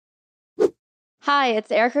Hi,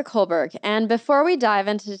 it's Erica Kohlberg, and before we dive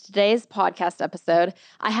into today's podcast episode,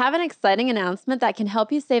 I have an exciting announcement that can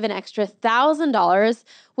help you save an extra $1,000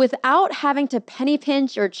 without having to penny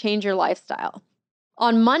pinch or change your lifestyle.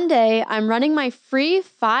 On Monday, I'm running my free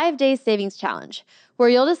 5-day savings challenge, where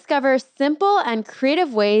you'll discover simple and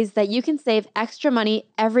creative ways that you can save extra money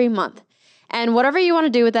every month. And whatever you want to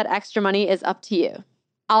do with that extra money is up to you.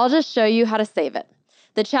 I'll just show you how to save it.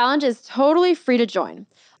 The challenge is totally free to join.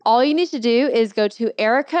 All you need to do is go to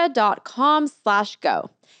erica.com/go.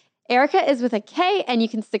 Erica is with a K, and you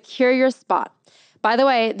can secure your spot. By the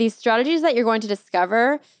way, these strategies that you're going to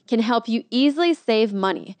discover can help you easily save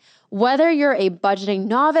money, whether you're a budgeting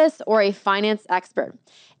novice or a finance expert.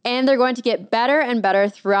 And they're going to get better and better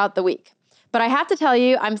throughout the week. But I have to tell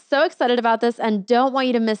you, I'm so excited about this and don't want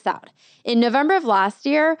you to miss out. In November of last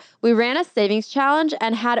year, we ran a savings challenge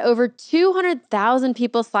and had over 200,000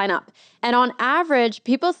 people sign up. And on average,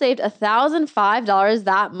 people saved $1,005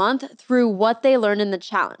 that month through what they learned in the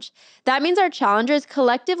challenge. That means our challengers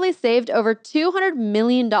collectively saved over $200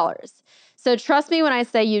 million. So trust me when I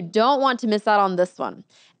say you don't want to miss out on this one.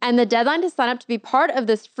 And the deadline to sign up to be part of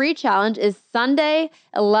this free challenge is Sunday,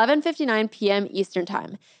 11:59 p.m. Eastern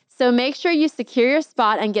Time. So make sure you secure your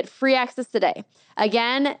spot and get free access today.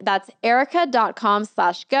 Again, that's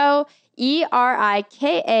erica.com/go,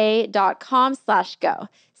 ERIKA.com/go.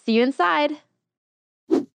 See you inside.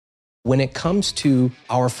 When it comes to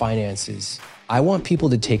our finances, I want people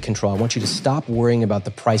to take control. I want you to stop worrying about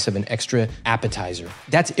the price of an extra appetizer.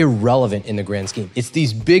 That's irrelevant in the grand scheme. It's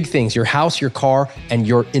these big things, your house, your car, and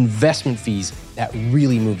your investment fees that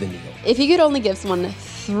really move the needle. If you could only give someone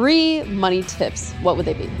 3 money tips, what would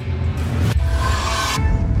they be?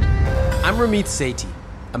 I'm Ramit Sethi.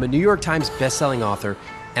 I'm a New York Times bestselling author,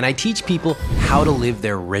 and I teach people how to live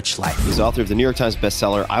their rich life. As author of the New York Times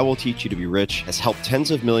bestseller, I Will Teach You to Be Rich, has helped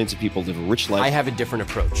tens of millions of people live a rich life. I have a different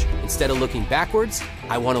approach. Instead of looking backwards,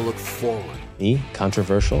 I want to look forward. Me?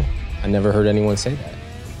 Controversial? I never heard anyone say that.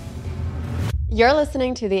 You're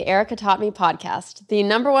listening to the Erica Taught Me podcast, the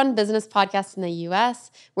 #1 business podcast in the US,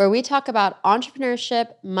 where we talk about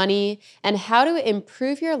entrepreneurship, money, and how to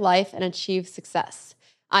improve your life and achieve success.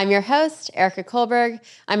 I'm your host, Erica Kohlberg.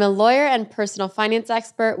 I'm a lawyer and personal finance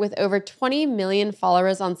expert with over 20 million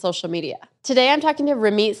followers on social media. Today, I'm talking to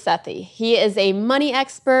Ramit Sethi. He is a money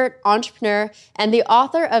expert, entrepreneur, and the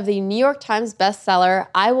author of the New York Times bestseller,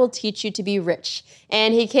 I Will Teach You to Be Rich.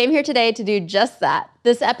 And he came here today to do just that.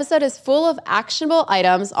 This episode is full of actionable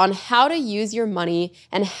items on how to use your money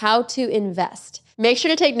and how to invest. Make sure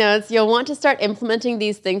to take notes. You'll want to start implementing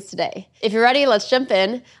these things today. If you're ready, let's jump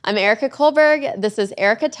in. I'm Erica Kohlberg. This is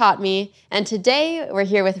Erica Taught Me. And today we're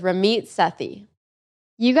here with Ramit Sethi.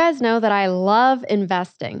 You guys know that I love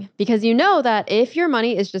investing because you know that if your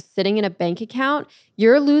money is just sitting in a bank account,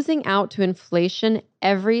 you're losing out to inflation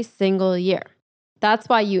every single year. That's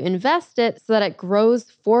why you invest it so that it grows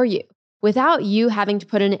for you without you having to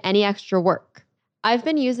put in any extra work. I've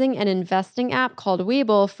been using an investing app called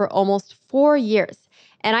Webull for almost 4 years,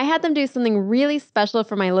 and I had them do something really special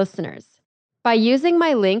for my listeners. By using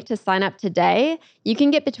my link to sign up today, you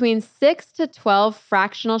can get between 6 to 12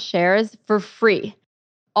 fractional shares for free.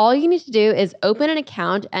 All you need to do is open an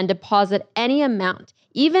account and deposit any amount,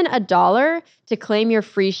 even $1, to claim your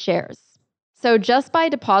free shares. So just by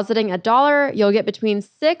depositing $1, you'll get between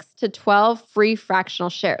 6 to 12 free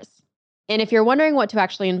fractional shares. And if you're wondering what to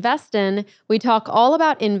actually invest in, we talk all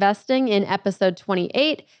about investing in episode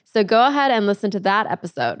 28, so go ahead and listen to that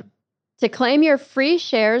episode. To claim your free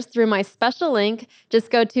shares through my special link,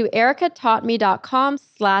 just go to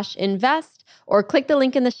ericataughtme.com/invest or click the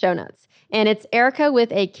link in the show notes. And it's Erica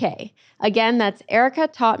with a K. Again, that's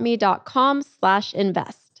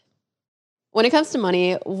ericataughtme.com/invest. When it comes to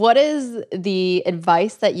money, what is the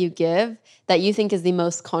advice that you give that you think is the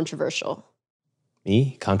most controversial?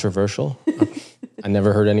 Me? Controversial? I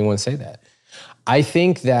never heard anyone say that. I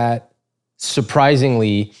think that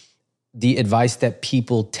surprisingly, the advice that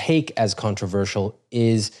people take as controversial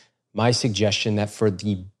is my suggestion that for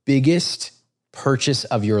the biggest purchase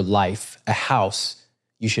of your life, a house,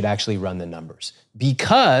 you should actually run the numbers.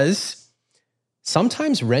 Because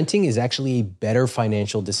sometimes renting is actually a better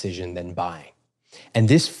financial decision than buying. And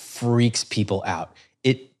this freaks people out.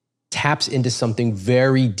 It taps into something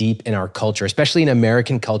very deep in our culture, especially in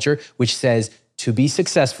American culture, which says to be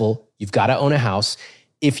successful, you've got to own a house.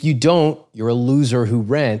 If you don't, you're a loser who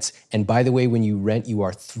rents. And by the way, when you rent, you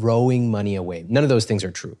are throwing money away. None of those things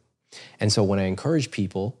are true. And so when I encourage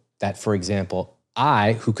people that, for example,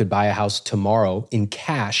 I, who could buy a house tomorrow in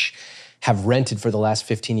cash, have rented for the last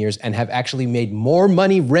 15 years and have actually made more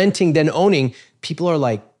money renting than owning, people are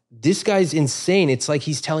like, this guy's insane. It's like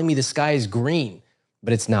he's telling me the sky is green,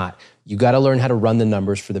 but it's not. You got to learn how to run the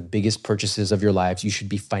numbers for the biggest purchases of your lives. You should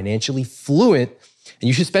be financially fluent, and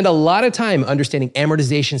you should spend a lot of time understanding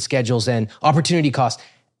amortization schedules and opportunity costs.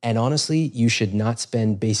 And honestly, you should not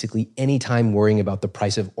spend basically any time worrying about the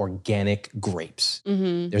price of organic grapes.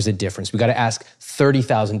 There's a difference. We got to ask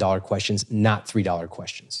 $30,000 questions, not $3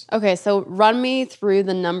 questions. Okay, so run me through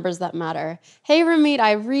the numbers that matter. Hey, Ramit,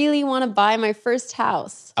 I really want to buy my first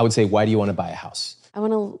house. I would say, why do you want to buy a house? I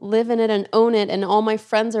want to live in it and own it, and all my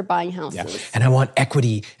friends are buying houses. Yeah. And I want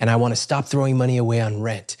equity, and I want to stop throwing money away on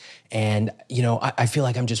rent. And, I feel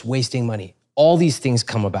like I'm just wasting money. All these things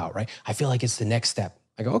come about, right? I feel like it's the next step.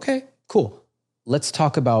 I go, okay, cool. Let's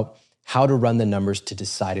talk about how to run the numbers to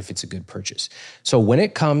decide if it's a good purchase. So when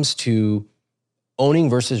it comes to owning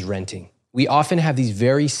versus renting, we often have these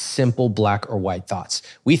very simple black or white thoughts.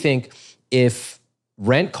 We think if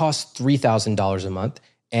rent costs $3,000 a month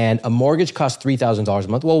and a mortgage costs $3,000 a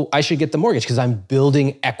month, well, I should get the mortgage because I'm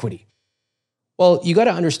building equity. Well, you got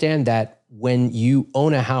to understand that when you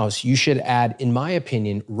own a house, you should add, in my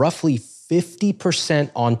opinion, roughly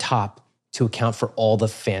 50% on top to account for all the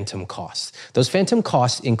phantom costs. Those phantom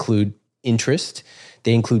costs include interest,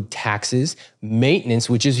 they include taxes, maintenance,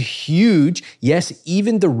 which is huge. Yes,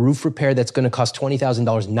 even the roof repair that's going to cost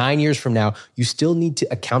 $20,000 9 years from now, you still need to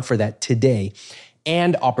account for that today.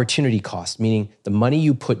 And opportunity costs, meaning the money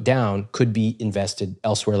you put down could be invested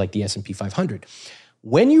elsewhere like the S&P 500.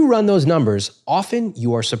 When you run those numbers, often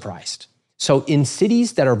you are surprised. So in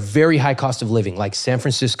cities that are very high cost of living, like San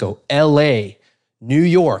Francisco, LA, New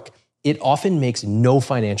York, it often makes no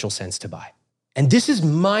financial sense to buy. And this is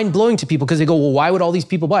mind-blowing to people because they go, well, why would all these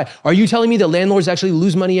people buy? Are you telling me that landlords actually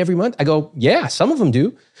lose money every month? I go, yeah, some of them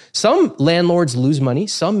do. Some landlords lose money,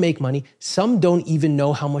 some make money, some don't even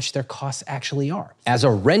know how much their costs actually are. As a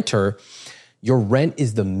renter, your rent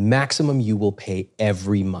is the maximum you will pay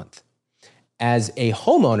every month. As a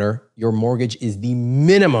homeowner, your mortgage is the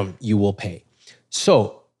minimum you will pay.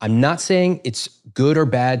 So I'm not saying it's good or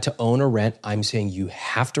bad to own or rent. I'm saying you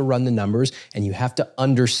have to run the numbers and you have to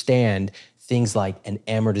understand things like an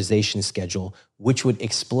amortization schedule, which would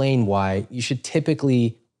explain why you should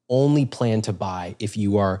typically only plan to buy if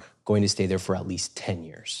you are going to stay there for at least 10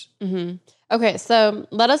 years. Okay, so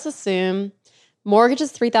let us assume mortgage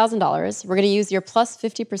is $3,000. We're going to use your plus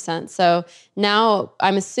 50%. So now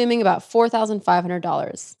I'm assuming about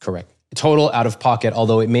 $4,500. Correct. Total out of pocket,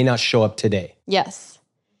 although it may not show up today. Yes.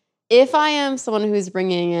 If I am someone who's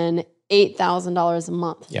bringing in $8,000 a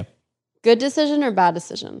month, Yep. Good decision or bad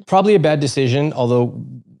decision? Probably a bad decision, although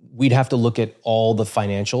we'd have to look at all the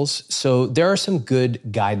financials. So there are some good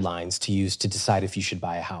guidelines to use to decide if you should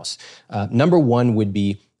buy a house. Number one would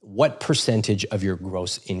be, what percentage of your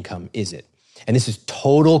gross income is it? And this is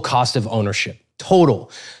total cost of ownership,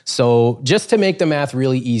 total. So just to make the math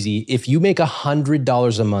really easy, if you make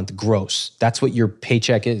 $100 a month gross, that's what your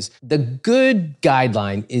paycheck is. The good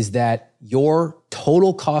guideline is that your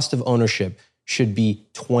total cost of ownership should be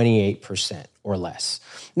 28% or less.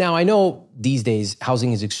 Now, I know these days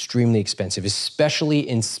housing is extremely expensive, especially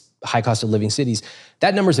in high cost of living cities.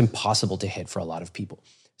 That number is impossible to hit for a lot of people.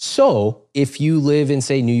 So if you live in,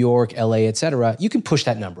 say, New York, LA, et cetera, you can push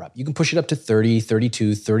that number up. You can push it up to 30,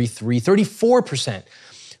 32, 33, 34%.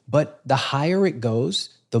 But the higher it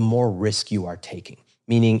goes, the more risk you are taking.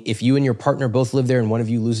 Meaning if you and your partner both live there and one of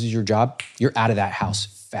you loses your job, you're out of that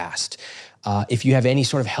house fast. If you have any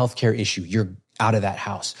sort of healthcare issue, you're out of that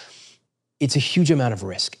house. It's a huge amount of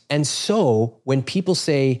risk. And so when people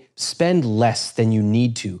say spend less than you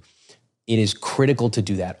need to, it is critical to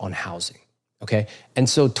do that on housing. Okay. And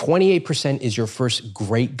so 28% is your first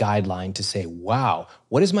great guideline to say, wow,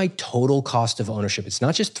 what is my total cost of ownership? It's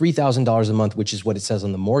not just $3,000 a month, which is what it says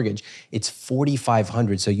on the mortgage. It's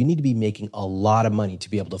 $4,500. So you need to be making a lot of money to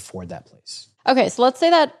be able to afford that place. Okay. So let's say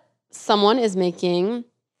that someone is making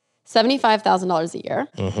 $75,000 a year.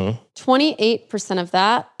 28% of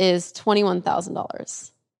that is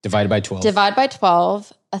 $21,000. Divided by 12. Divide by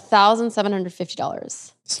 12,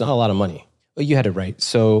 $1,750. It's not a lot of money. Well, you had it right.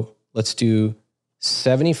 So let's do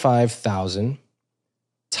 75,000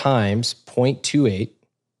 times 0.28.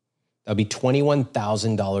 That'll be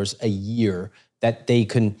 $21,000 a year that they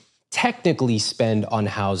can technically spend on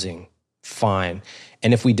housing. Fine.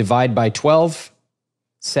 And if we divide by 12,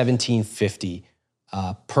 $1,750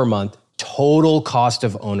 per month, total cost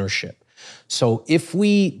of ownership. So if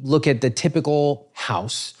we look at the typical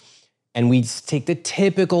house and we take the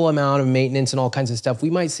typical amount of maintenance and all kinds of stuff, we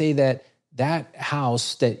might say that that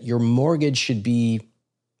house, that your mortgage should be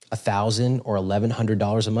 $1,000 or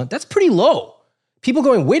 $1,100 a month. That's pretty low. People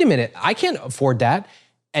going, wait a minute, I can't afford that.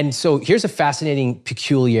 And so here's a fascinating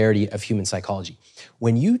peculiarity of human psychology.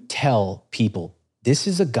 When you tell people this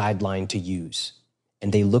is a guideline to use,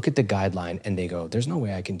 and they look at the guideline and they go, there's no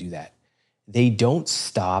way I can do that. They don't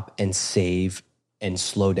stop and save and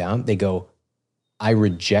slow down. They go, I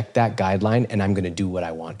reject that guideline and I'm gonna do what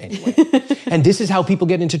I want anyway. And this is how people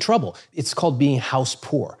get into trouble. It's called being house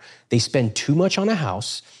poor. They spend too much on a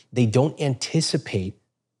house. They don't anticipate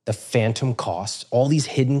the phantom costs, all these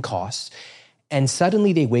hidden costs. And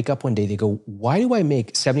suddenly they wake up one day, they go, why do I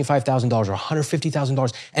make $75,000 or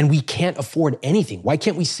 $150,000 and we can't afford anything? Why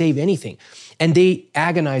can't we save anything? And they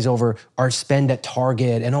agonize over our spend at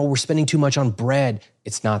Target and, oh, we're spending too much on bread.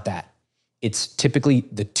 It's not that. It's typically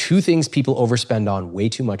the two things people overspend on way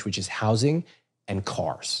too much, which is housing and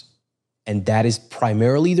cars. And that is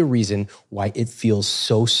primarily the reason why it feels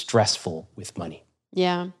so stressful with money.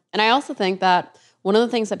 Yeah. And I also think that one of the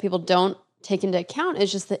things that people don't take into account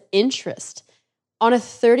is just the interest. On a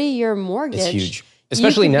 30-year mortgage, it's huge,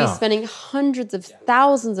 especially you could now. be spending hundreds of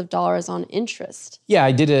thousands of dollars on interest. Yeah,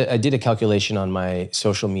 I did a calculation on my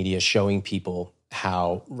social media showing people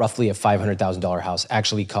how roughly a $500,000 house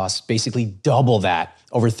actually costs basically double that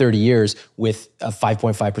over 30 years with a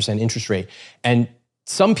 5.5% interest rate. And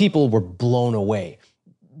some people were blown away.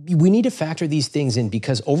 We need to factor these things in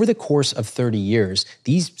because over the course of 30 years,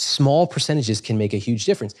 these small percentages can make a huge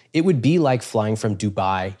difference. It would be like flying from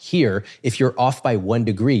Dubai here. If you're off by 1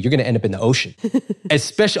 degree, you're gonna end up in the ocean.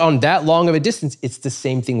 Especially on that long of a distance, it's the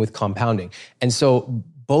same thing with compounding. And so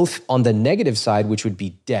both on the negative side, which would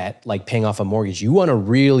be debt, like paying off a mortgage, you wanna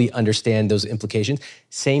really understand those implications.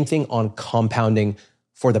 Same thing on compounding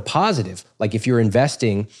for the positive. Like if you're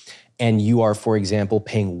investing and you are, for example,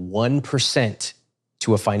 paying 1%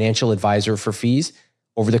 to a financial advisor for fees,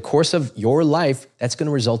 over the course of your life, that's going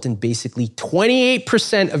to result in basically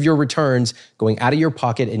 28% of your returns going out of your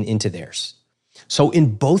pocket and into theirs. So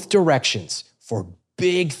in both directions, for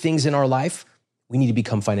big things in our life, we need to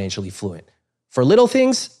become financially fluent. For little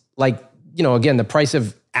things, like, again, the price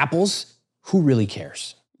of apples, who really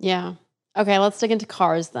cares? Yeah. Okay, let's dig into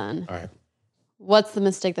cars then. All right. What's the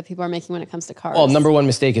mistake that people are making when it comes to cars? Well, number one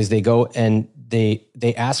mistake is they go and they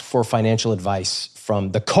ask for financial advice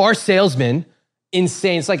from the car salesman.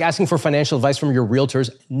 Insane. It's like asking for financial advice from your realtors.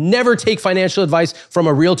 Never take financial advice from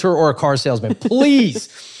a realtor or a car salesman,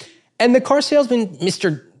 please. And the car salesman,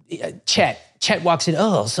 Mr. Chet walks in,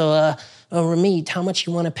 Ramit, how much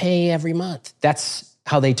you want to pay every month? That's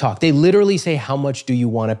how they talk. They literally say, how much do you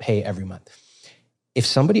want to pay every month? If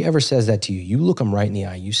somebody ever says that to you, you look them right in the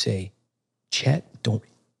eye, you say, Chet, don't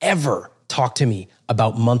ever talk to me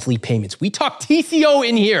about monthly payments. We talk TCO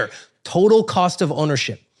in here, total cost of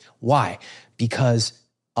ownership. Why? Because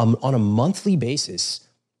on a monthly basis,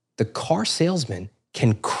 the car salesman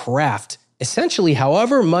can craft essentially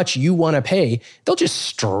however much you want to pay. They'll just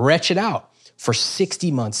stretch it out for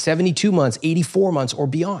 60 months, 72 months, 84 months, or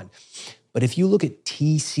beyond. But if you look at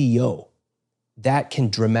TCO, that can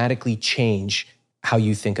dramatically change how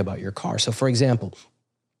you think about your car. So for example,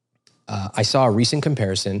 I saw a recent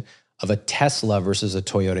comparison of a Tesla versus a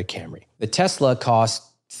Toyota Camry. The Tesla cost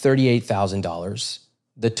 $38,000.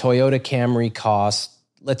 The Toyota Camry cost,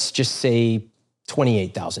 let's just say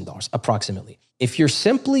 $28,000 approximately. If you're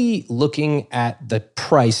simply looking at the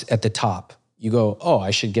price at the top, you go, oh,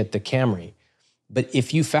 I should get the Camry. But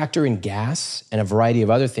if you factor in gas and a variety of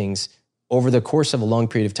other things, over the course of a long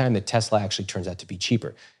period of time, the Tesla actually turns out to be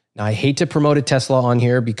cheaper. Now, I hate to promote a Tesla on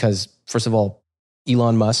here because, first of all,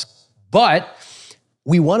 Elon Musk, but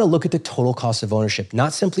we want to look at the total cost of ownership,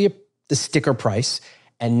 not simply the sticker price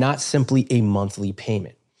and not simply a monthly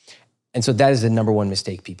payment. And so that is the number one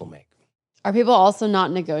mistake people make. Are people also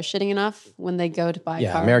not negotiating enough when they go to buy a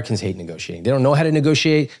car? Yeah, Americans hate negotiating. They don't know how to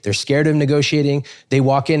negotiate. They're scared of negotiating. They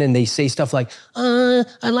walk in and they say stuff like, I'd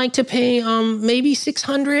like to pay maybe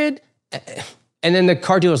 $600. And then the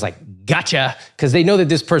car dealer's like, gotcha, because they know that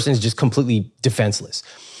this person is just completely defenseless.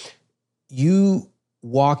 You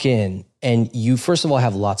walk in and you, first of all,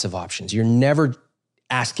 have lots of options. You're never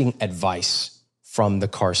asking advice from the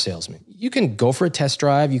car salesman. You can go for a test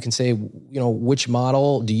drive. You can say, which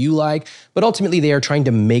model do you like? But ultimately, they are trying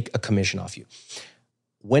to make a commission off you.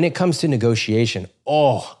 When it comes to negotiation,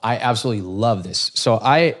 I absolutely love this. So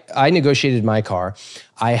I negotiated my car.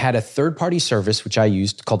 I had a third-party service, which I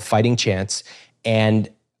used called Fighting Chance. And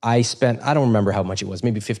I spent, I don't remember how much it was,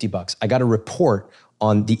 maybe $50. I got a report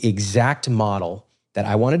on the exact model that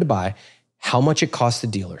I wanted to buy, how much it cost the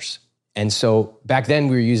dealers. And so back then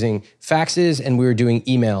we were using faxes and we were doing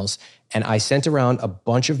emails, and I sent around a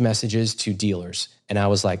bunch of messages to dealers. And I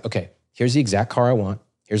was like, okay, here's the exact car I want.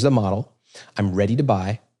 Here's the model. I'm ready to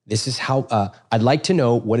buy. This is how, I'd like to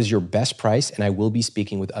know what is your best price, and I will be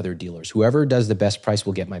speaking with other dealers. Whoever does the best price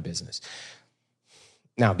will get my business.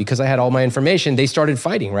 Now, because I had all my information, they started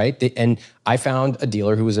fighting, right? And I found a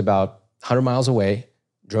dealer who was about 100 miles away,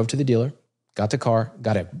 drove to the dealer, got the car,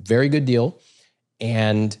 got a very good deal.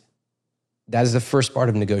 And that is the first part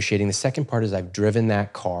of negotiating. The second part is I've driven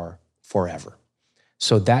that car forever.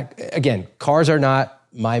 So that, again, cars are not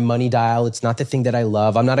my money dial. It's not the thing that I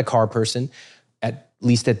love. I'm not a car person, at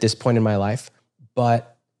least at this point in my life.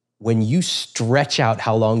 But when you stretch out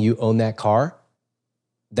how long you own that car,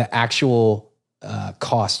 the actual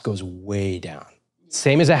cost goes way down.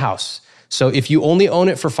 Same as a house. So if you only own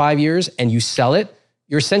it for 5 years and you sell it,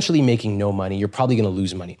 you're essentially making no money. You're probably going to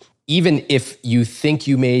lose money. Even if you think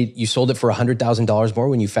you sold it for $100,000 more,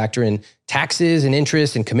 when you factor in taxes and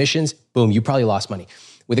interest and commissions, boom, you probably lost money.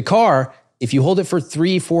 With a car, if you hold it for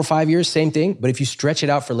 3, 4, 5 years, same thing. But if you stretch it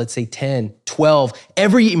out for, let's say 10, 12,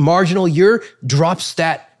 every marginal year drops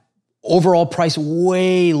that overall price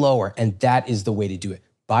way lower. And that is the way to do it.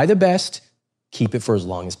 Buy the best, keep it for as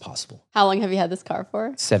long as possible. How long have you had this car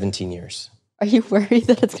for? 17 years. Are you worried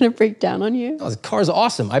that it's going to break down on you? Oh, the car's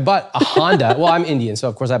awesome. I bought a Honda. Well, I'm Indian, so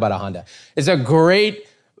of course I bought a Honda. It's a great,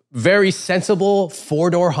 very sensible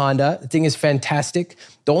 4-door Honda. The thing is fantastic.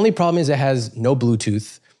 The only problem is it has no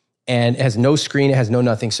Bluetooth and it has no screen. It has no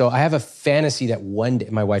nothing. So I have a fantasy that one day,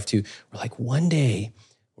 my wife too, we're like, one day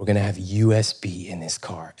we're going to have USB in this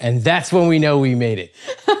car. And that's when we know we made it.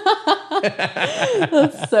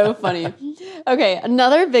 That's so funny. Okay,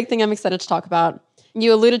 another big thing I'm excited to talk about,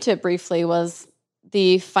 you alluded to it briefly, was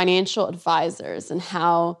the financial advisors and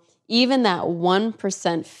how even that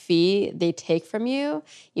 1% fee they take from you,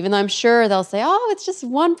 even though I'm sure they'll say, oh, it's just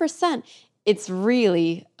 1%, it's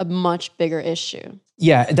really a much bigger issue.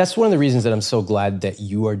 Yeah, that's one of the reasons that I'm so glad that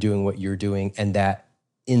you are doing what you're doing, and that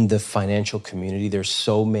in the financial community, there's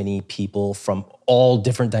so many people from all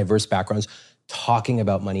different diverse backgrounds talking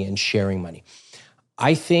about money and sharing money.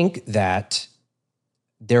 I think that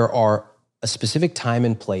there are a specific time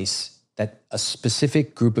and place that a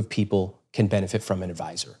specific group of people can benefit from an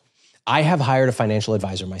advisor. I have hired a financial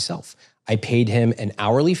advisor myself. I paid him an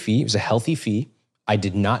hourly fee. It was a healthy fee. I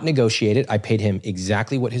did not negotiate it. I paid him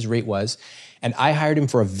exactly what his rate was. And I hired him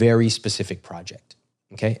for a very specific project.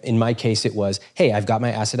 Okay. In my case, it was, hey, I've got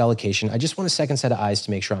my asset allocation. I just want a second set of eyes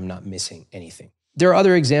to make sure I'm not missing anything. There are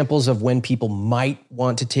other examples of when people might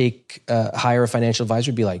want to hire a financial advisor.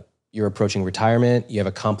 It'd be like, you're approaching retirement, you have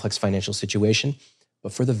a complex financial situation.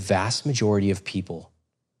 But for the vast majority of people,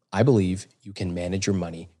 I believe you can manage your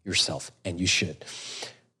money yourself, and you should.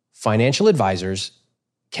 Financial advisors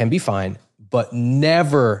can be fine, but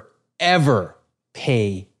never, ever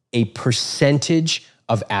pay a percentage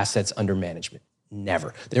of assets under management.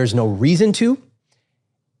 Never. There's no reason to.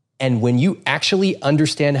 And when you actually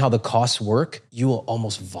understand how the costs work, you will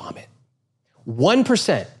almost vomit.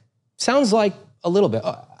 1% sounds like a little bit.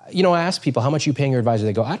 I ask people, how much are you paying your advisor?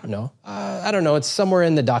 They go, I don't know. I don't know. It's somewhere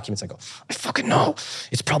in the documents. I go, I fucking know.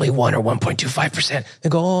 It's probably 1 or 1.25%. They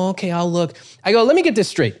go, oh, okay, I'll look. I go, let me get this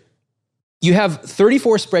straight. You have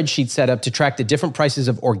 34 spreadsheets set up to track the different prices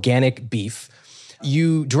of organic beef.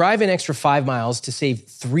 You drive an extra 5 miles to save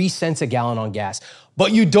 3 cents a gallon on gas,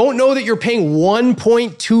 but you don't know that you're paying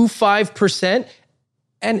 1.25%.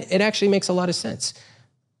 And it actually makes a lot of sense.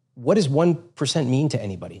 What does 1% mean to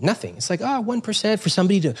anybody? Nothing. It's like, 1% for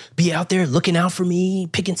somebody to be out there looking out for me,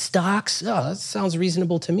 picking stocks. Oh, that sounds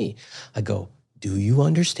reasonable to me. I go, do you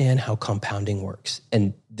understand how compounding works?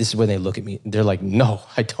 And this is when they look at me. They're like, no,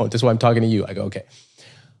 I don't. This is why I'm talking to you. I go, okay.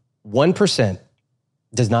 1%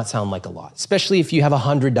 does not sound like a lot, especially if you have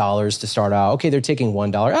 $100 to start out. Okay, they're taking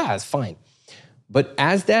 $1. It's fine. But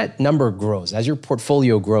as that number grows, as your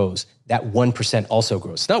portfolio grows, that 1% also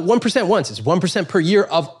grows. It's not 1% once, it's 1% per year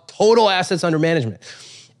of total assets under management.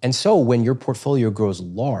 And so when your portfolio grows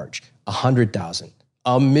large, 100,000,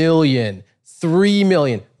 a million, 3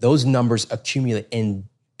 million, those numbers accumulate, and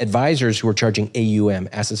advisors who are charging AUM,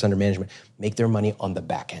 assets under management, make their money on the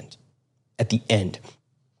back end. At the end,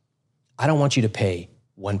 I don't want you to pay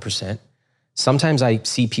 1%. Sometimes I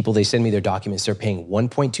see people, they send me their documents, they're paying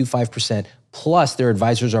 1.25%, plus their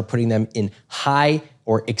advisors are putting them in high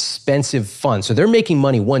or expensive funds. So they're making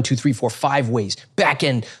money 1, 2, 3, 4, 5 ways, back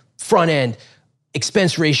end, front end,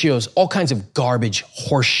 expense ratios, all kinds of garbage,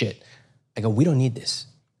 horse shit. I go, we don't need this.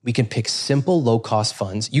 We can pick simple, low-cost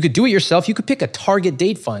funds. You could do it yourself. You could pick a target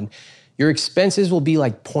date fund. Your expenses will be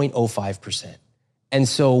like 0.05%. And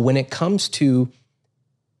so when it comes to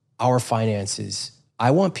our finances,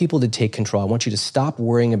 I want people to take control. I want you to stop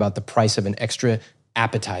worrying about the price of an extra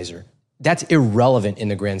appetizer. That's irrelevant in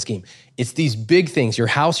the grand scheme. It's these big things, your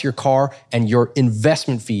house, your car, and your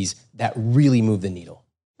investment fees that really move the needle.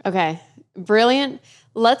 Okay, brilliant.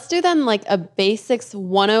 Let's do then like a basics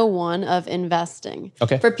 101 of investing.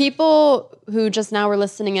 Okay. For people who just now were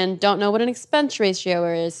listening and don't know what an expense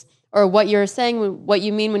ratio is, or what you're saying, what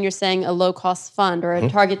you mean when you're saying a low-cost fund or a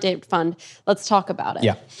target date fund, let's talk about it.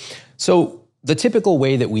 Yeah. So the typical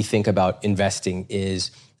way that we think about investing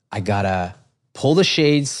is I gotta pull the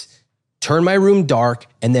shades, turn my room dark,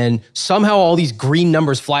 and then somehow all these green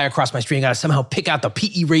numbers fly across my screen. I gotta somehow pick out the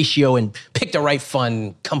PE ratio and pick the right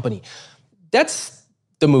fund company. That's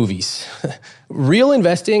the movies. Real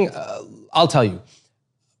investing, I'll tell you,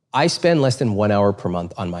 I spend less than 1 hour per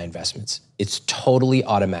month on my investments. It's totally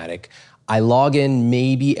automatic. I log in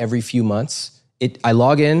maybe every few months. I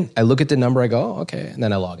log in, I look at the number, I go, oh, okay, and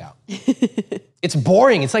then I log out. It's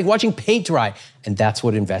boring. It's like watching paint dry. And that's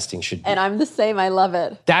what investing should be. And I'm the same. I love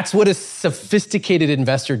it. That's what a sophisticated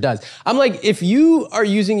investor does. I'm like, if you are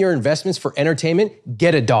using your investments for entertainment,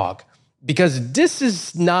 get a dog. Because this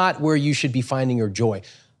is not where you should be finding your joy.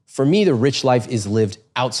 For me, the rich life is lived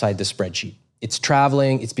outside the spreadsheet. It's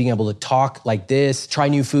traveling, it's being able to talk like this, try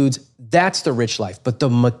new foods. That's the rich life. But the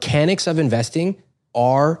mechanics of investing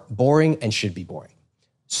are boring and should be boring.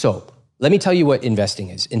 So let me tell you what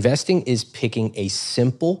investing is. Investing is picking a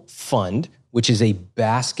simple fund, which is a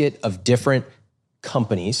basket of different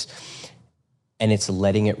companies, and it's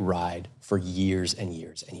letting it ride for years and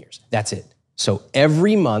years and years. That's it. So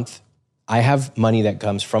every month, I have money that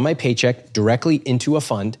comes from my paycheck directly into a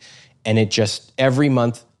fund, and it just, every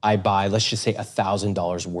month I buy, let's just say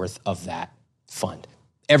 $1,000 worth of that fund.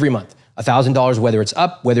 Every month, $1,000, whether it's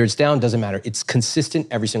up, whether it's down, doesn't matter. It's consistent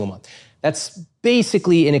every single month. That's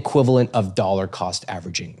basically an equivalent of dollar cost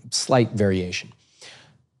averaging, slight variation.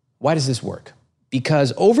 Why does this work?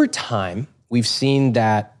 Because over time, we've seen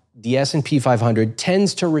that the S&P 500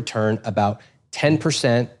 tends to return about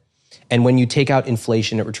 10%. And when you take out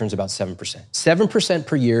inflation, it returns about 7%. 7%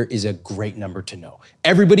 per year is a great number to know.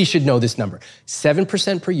 Everybody should know this number.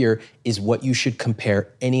 7% per year is what you should compare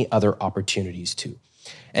any other opportunities to.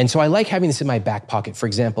 And so I like having this in my back pocket. For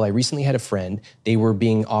example, I recently had a friend, they were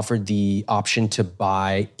being offered the option to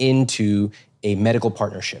buy into a medical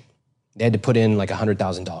partnership. They had to put in like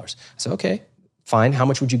 $100,000. I said, okay, fine. How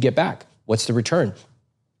much would you get back? What's the return?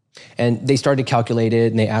 And they started to calculate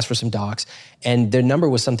it and they asked for some docs and their number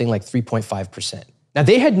was something like 3.5%. Now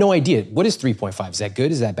they had no idea, what is 3.5? Is that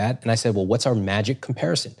good? Is that bad? And I said, well, what's our magic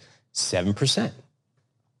comparison? 7%.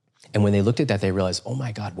 And when they looked at that, they realized, oh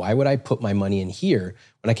my God, why would I put my money in here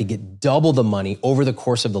when I could get double the money over the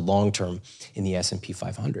course of the long term in the S&P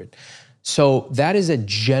 500? So that is a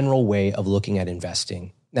general way of looking at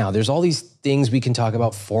investing. Now, there's all these things we can talk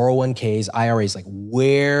about, 401ks, IRAs, like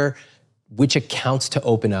which accounts to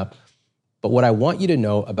open up. But what I want you to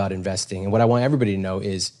know about investing and what I want everybody to know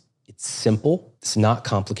is it's simple, it's not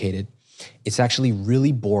complicated, it's actually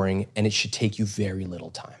really boring, and it should take you very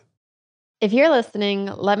little time. If you're listening,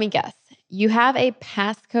 let me guess. You have a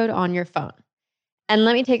passcode on your phone. And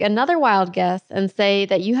let me take another wild guess and say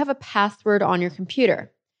that you have a password on your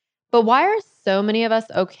computer. But why are so many of us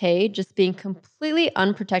okay just being completely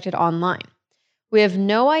unprotected online? We have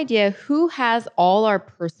no idea who has all our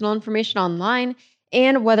personal information online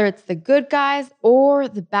and whether it's the good guys or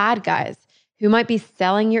the bad guys who might be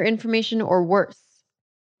selling your information or worse.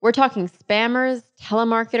 We're talking spammers,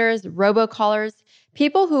 telemarketers, robocallers,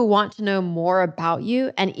 people who want to know more about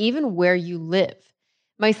you and even where you live.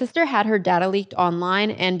 My sister had her data leaked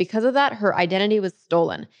online, and because of that, her identity was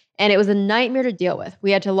stolen. And it was a nightmare to deal with.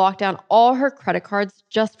 We had to lock down all her credit cards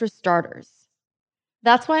just for starters.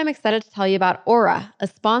 That's why I'm excited to tell you about Aura, a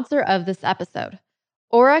sponsor of this episode.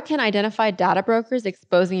 Aura can identify data brokers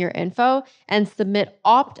exposing your info and submit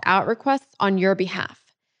opt-out requests on your behalf.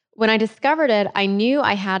 When I discovered it, I knew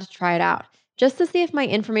I had to try it out, just to see if my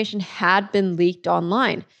information had been leaked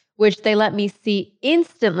online, which they let me see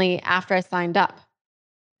instantly after I signed up.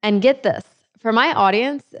 And get this, for my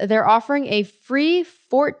audience, they're offering a free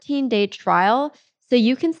 14-day trial so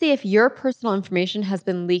you can see if your personal information has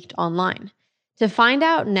been leaked online. To find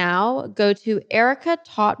out now, go to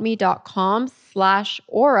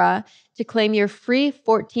ericataughtme.com/Aura to claim your free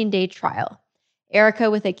 14-day trial. Erica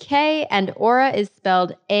with a K and Aura is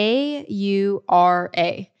spelled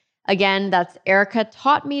A-U-R-A. Again, that's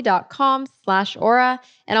ericataughtme.com/Aura,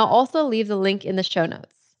 and I'll also leave the link in the show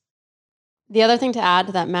notes. The other thing to add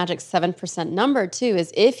to that magic 7% number too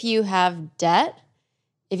is if you have debt,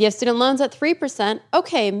 if you have student loans at 3%,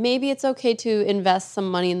 okay, maybe it's okay to invest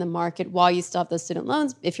some money in the market while you still have those student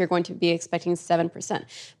loans if you're going to be expecting 7%.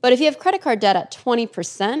 But if you have credit card debt at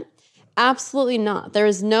 20%, Absolutely not. There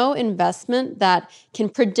is no investment that can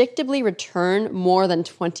predictably return more than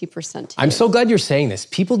 20% to you. I'm so glad you're saying this.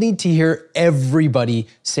 People need to hear everybody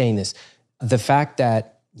saying this. The fact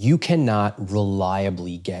that you cannot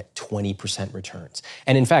reliably get 20% returns.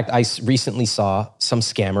 And in fact, I recently saw some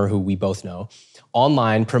scammer who we both know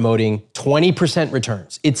online promoting 20%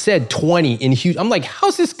 returns. It said 20 in huge. I'm like,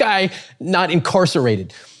 how's this guy not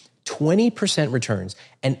incarcerated? 20% returns.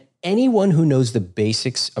 And anyone who knows the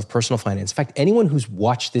basics of personal finance, in fact, anyone who's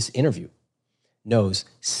watched this interview knows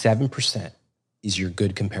 7% is your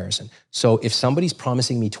good comparison. So if somebody's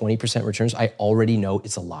promising me 20% returns, I already know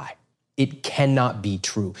it's a lie. It cannot be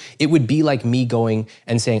true. It would be like me going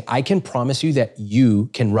and saying, I can promise you that you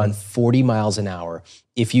can run 40 miles an hour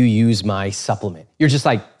if you use my supplement. You're just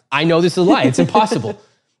like, I know this is a lie. It's impossible.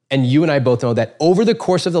 And you and I both know that over the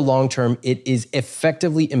course of the long term, it is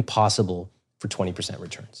effectively impossible for 20%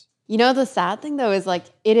 returns. You know, the sad thing though is like,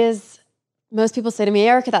 most people say to me,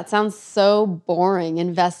 Erica, that sounds so boring,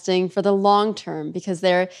 investing for the long term, because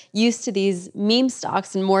they're used to these meme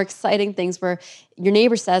stocks and more exciting things where your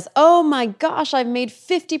neighbor says, oh my gosh, I've made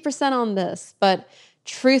 50% on this. But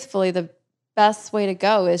truthfully, the best way to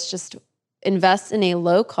go is just invest in a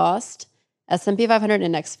low cost S&P 500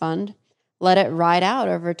 index fund, let it ride out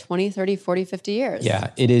over 20, 30, 40, 50 years. Yeah,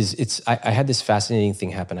 it is. I had this fascinating thing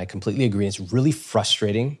happen. I completely agree. It's really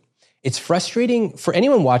frustrating. It's frustrating for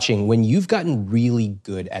anyone watching when you've gotten really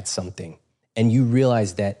good at something and you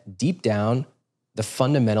realize that deep down, the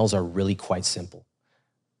fundamentals are really quite simple,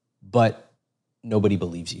 but nobody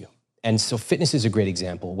believes you. And so fitness is a great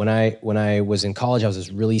example. When I was in college, I was this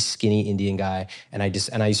really skinny Indian guy, and I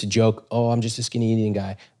used to joke, oh, I'm just a skinny Indian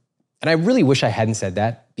guy. And I really wish I hadn't said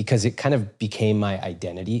that, because it kind of became my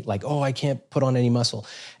identity. Like, oh, I can't put on any muscle.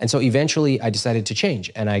 And so eventually I decided to change,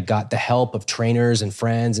 and I got the help of trainers and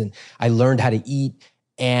friends, and I learned how to eat.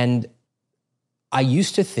 And I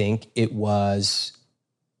used to think it was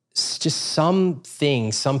just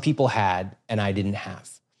something some people had and I didn't have.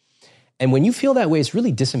 And when you feel that way, it's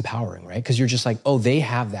really disempowering, right? Because you're just like, oh, they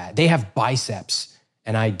have that. They have biceps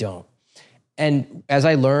and I don't. And as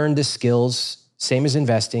I learned the skills, same as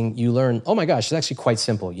investing, you learn, oh my gosh, it's actually quite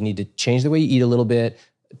simple. You need to change the way you eat a little bit,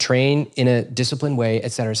 train in a disciplined way,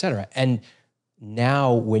 et cetera, et cetera. And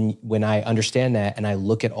now when I understand that and I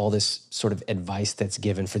look at all this sort of advice that's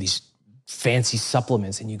given for these fancy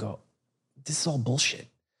supplements, and you go, this is all bullshit.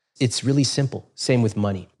 It's really simple. Same with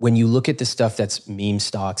money. When you look at the stuff that's meme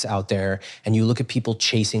stocks out there, and you look at people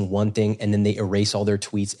chasing one thing and then they erase all their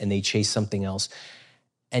tweets and they chase something else,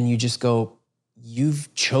 and you just go,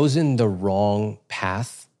 you've chosen the wrong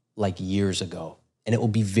path like years ago, and it will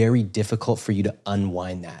be very difficult for you to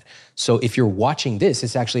unwind that. So if you're watching this,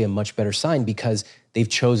 it's actually a much better sign, because they've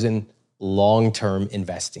chosen long-term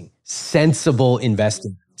investing, sensible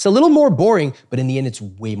investing. It's a little more boring, but in the end, it's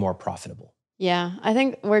way more profitable. Yeah, I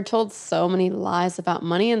think we're told so many lies about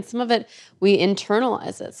money, and some of it, we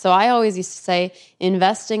internalize it. So I always used to say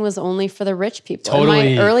investing was only for the rich people.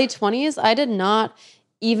 Totally. In my early 20s, I did not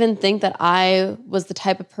even think that I was the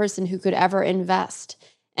type of person who could ever invest.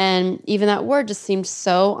 And even that word just seemed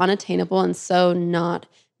so unattainable and so not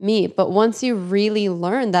me. But once you really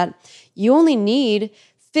learn that you only need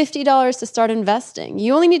 $50 to start investing,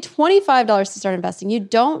 you only need $25 to start investing, you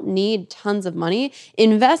don't need tons of money.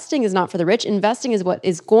 Investing is not for the rich. Investing is what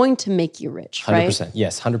is going to make you rich, right? 100%.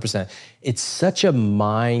 Yes, 100%. It's such a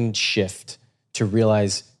mind shift to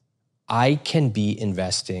realize I can be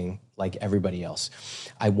investing like everybody else.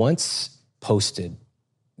 I once posted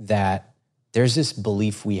that there's this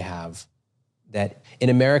belief we have that in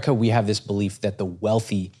America, we have this belief that the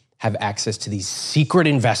wealthy have access to these secret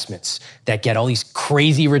investments that get all these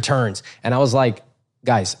crazy returns. And I was like,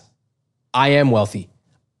 guys, I am wealthy.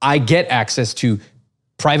 I get access to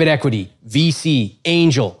private equity, VC,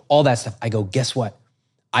 angel, all that stuff. I go, guess what?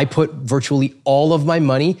 I put virtually all of my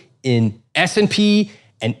money in S&P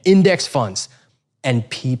and index funds. And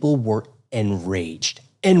people were enraged.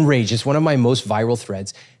 It's one of my most viral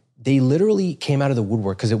threads. They literally came out of the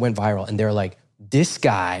woodwork because it went viral, and they're like, this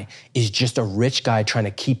guy is just a rich guy trying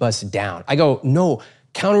to keep us down. I go, no,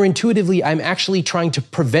 counterintuitively, I'm actually trying to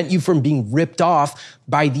prevent you from being ripped off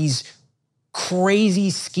by these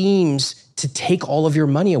crazy schemes to take all of your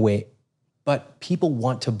money away. But people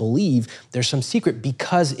want to believe there's some secret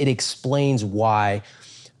because it explains why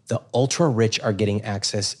the ultra rich are getting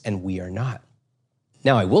access and we are not.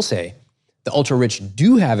 Now, I will say, the ultra rich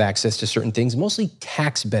do have access to certain things, mostly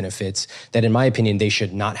tax benefits that, in my opinion, they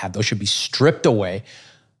should not have. Those should be stripped away.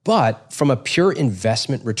 But from a pure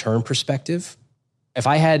investment return perspective, if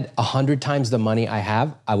I had 100 times the money I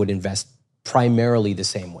have, I would invest primarily the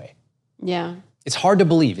same way. Yeah. It's hard to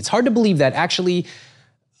believe. It's hard to believe that actually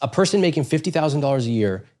a person making $50,000 a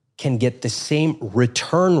year can get the same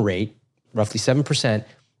return rate, roughly 7%,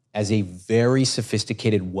 as a very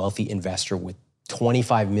sophisticated, wealthy investor with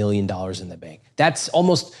 $25 million in the bank. That's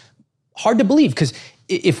almost hard to believe, because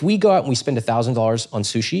if we go out and we spend $1,000 on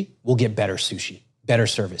sushi, we'll get better sushi, better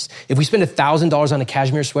service. If we spend $1,000 on a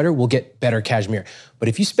cashmere sweater, we'll get better cashmere. But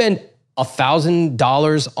if you spend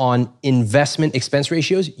 $1,000 on investment expense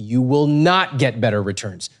ratios, you will not get better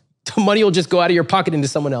returns. The money will just go out of your pocket into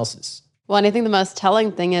someone else's. Well, and I think the most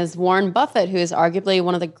telling thing is Warren Buffett, who is arguably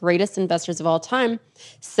one of the greatest investors of all time,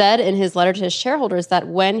 said in his letter to his shareholders that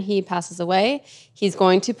when he passes away, he's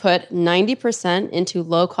going to put 90% into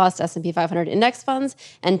low-cost S&P 500 index funds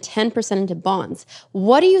and 10% into bonds.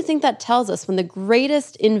 What do you think that tells us when the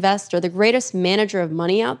greatest investor, the greatest manager of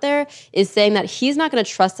money out there is saying that he's not going to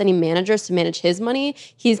trust any managers to manage his money?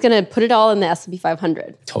 He's going to put it all in the S&P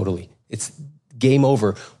 500. Totally. It's game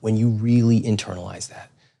over when you really internalize that.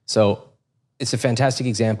 So it's a fantastic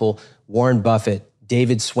example. Warren Buffett,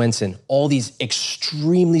 David Swensen, all these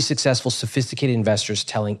extremely successful, sophisticated investors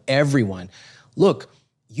telling everyone, look,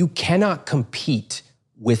 you cannot compete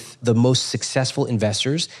with the most successful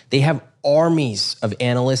investors. They have armies of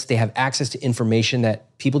analysts. They have access to information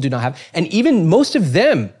that people do not have. And even most of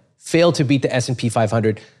them fail to beat the S&P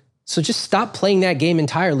 500. So just stop playing that game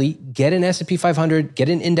entirely. Get an S&P 500, get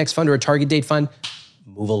an index fund or a target date fund,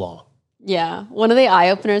 move along. Yeah. One of the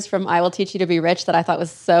eye-openers from I Will Teach You to Be Rich that I thought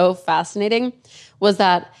was so fascinating was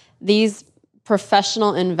that these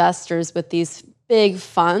professional investors with these big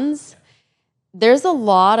funds, there's a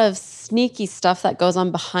lot of sneaky stuff that goes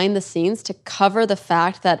on behind the scenes to cover the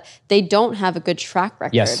fact that they don't have a good track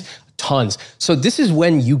record. Yes, tons. So this is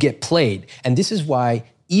when you get played. And this is why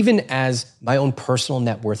even as my own personal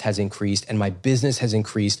net worth has increased and my business has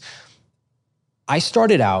increased, I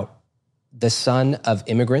started out the son of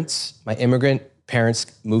immigrants. My immigrant parents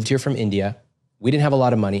moved here from India. We didn't have a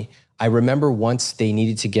lot of money. I remember once they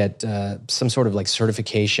needed to get some sort of like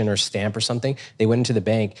certification or stamp or something. They went into the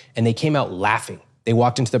bank and they came out laughing. They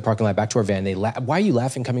walked into the parking lot back to our van. Why are you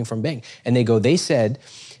laughing coming from bank? And they said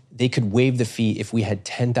they could waive the fee if we had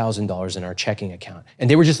 $10,000 in our checking account. And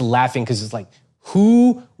they were just laughing because it's like,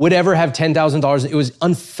 who would ever have $10,000? It was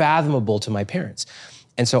unfathomable to my parents.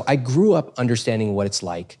 And so I grew up understanding what it's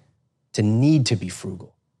like to need to be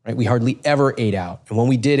frugal, right? We hardly ever ate out. And when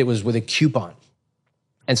we did, it was with a coupon.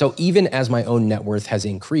 And so even as my own net worth has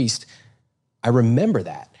increased, I remember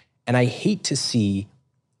that. And I hate to see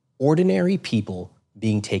ordinary people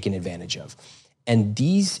being taken advantage of. And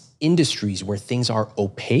these industries where things are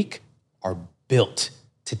opaque are built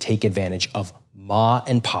to take advantage of ma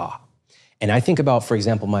and pa. And I think about, for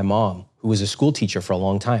example, my mom, who was a school teacher for a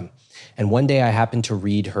long time. And one day I happened to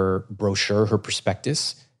read her brochure, her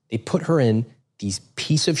prospectus. They put her in these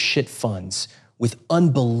piece of shit funds with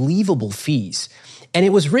unbelievable fees. And it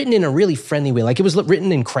was written in a really friendly way. Like it was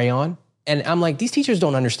written in crayon. And I'm like, these teachers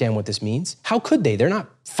don't understand what this means. How could they? They're not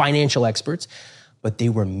financial experts. But they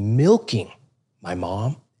were milking my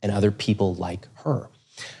mom and other people like her.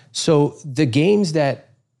 So the games that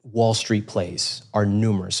Wall Street plays are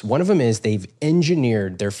numerous. One of them is they've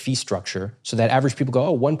engineered their fee structure so that average people go,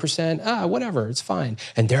 oh, 1%, whatever, it's fine.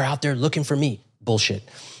 And they're out there looking for me. Bullshit.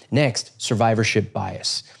 Next, survivorship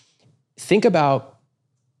bias. Think about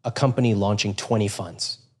a company launching 20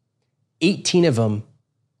 funds. 18 of them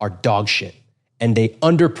are dog shit, and they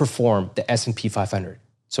underperform the S&P 500.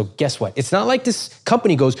 So guess what? It's not like this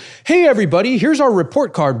company goes, hey, everybody, here's our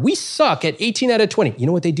report card. We suck at 18 out of 20. You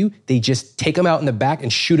know what they do? They just take them out in the back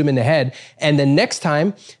and shoot them in the head. And the next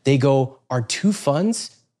time they go, our 2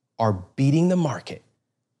 funds are beating the market.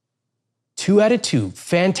 2 out of 2,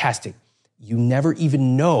 fantastic. You never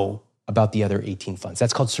even know about the other 18 funds.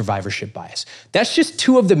 That's called survivorship bias. That's just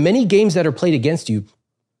 2 of the many games that are played against you.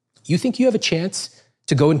 You think you have a chance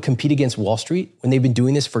to go and compete against Wall Street when they've been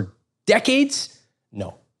doing this for decades?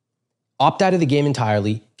 No. Opt out of the game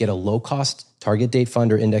entirely, get a low-cost target date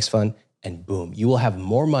fund or index fund, and boom, you will have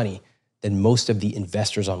more money than most of the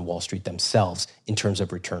investors on Wall Street themselves in terms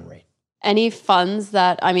of return rate. Any funds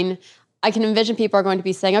that, I can envision people are going to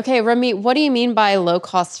be saying, okay, Ramit, what do you mean by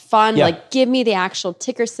low-cost fund? Yeah. Like, give me the actual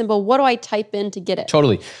ticker symbol. What do I type in to get it?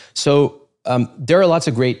 Totally. So there are lots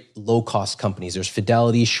of great low-cost companies. There's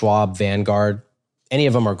Fidelity, Schwab, Vanguard. Any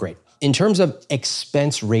of them are great. In terms of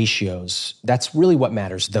expense ratios, that's really what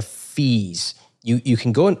matters, the fees. You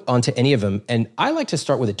can go onto any of them, and I like to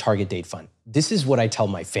start with a target date fund. This is what I tell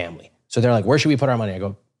my family. So they're like, where should we put our money? I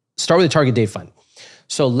go, start with a target date fund.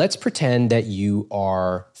 So let's pretend that you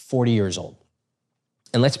are 40 years old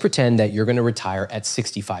And let's pretend that you're going to retire at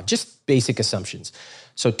 65, just basic assumptions.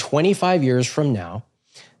 So 25 years from now,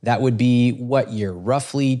 that would be what year?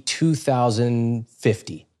 Roughly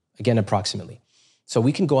 2050, again, approximately. So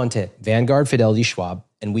we can go onto Vanguard, Fidelity, Schwab,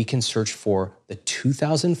 and we can search for the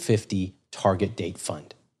 2050 target date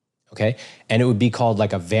fund, okay? And it would be called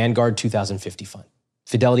like a Vanguard 2050 fund.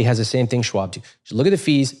 Fidelity has the same thing, Schwab too. So look at the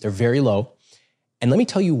fees, they're very low. And let me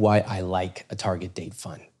tell you why I like a target date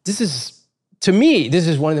fund. To me, this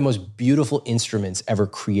is one of the most beautiful instruments ever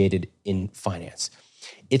created in finance.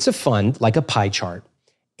 It's a fund like a pie chart.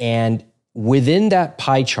 And within that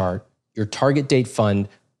pie chart, your target date fund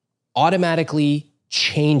automatically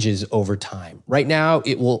changes over time. Right now,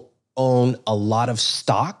 it will own a lot of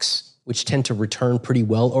stocks, which tend to return pretty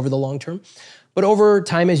well over the long term. But over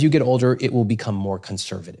time, as you get older, it will become more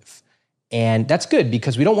conservative. And that's good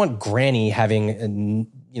because we don't want Granny having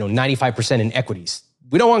 95% in equities.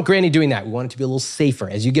 We don't want Granny doing that. We want it to be a little safer.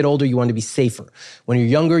 As you get older, you want to be safer. When you're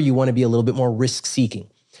younger, you want to be a little bit more risk-seeking.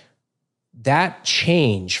 That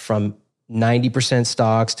change from 90%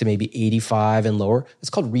 stocks to maybe 85 and lower, it's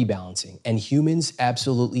called rebalancing. And humans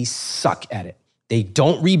absolutely suck at it. They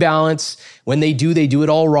don't rebalance. When they do it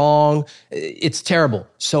all wrong. It's terrible.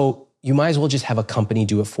 So you might as well just have a company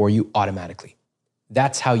do it for you automatically.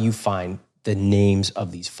 That's how you find the names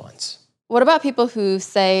of these funds. What about people who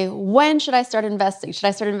say, when should I start investing? Should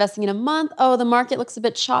I start investing in a month? Oh, the market looks a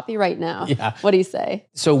bit choppy right now. Yeah. What do you say?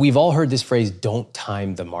 So we've all heard this phrase, don't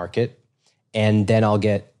time the market. And then I'll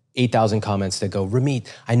get 8,000 comments that go, Ramit,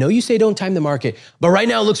 I know you say don't time the market, but right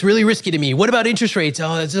now it looks really risky to me. What about interest rates?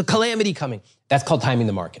 Oh, there's a calamity coming. That's called timing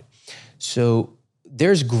the market. So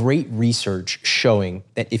there's great research showing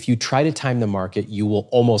that if you try to time the market, you will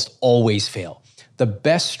almost always fail. The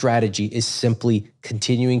best strategy is simply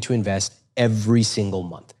continuing to invest every single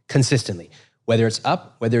month, consistently. Whether it's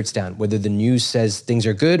up, whether it's down, whether the news says things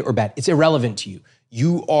are good or bad, it's irrelevant to you.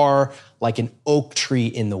 You are like an oak tree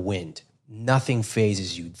in the wind. Nothing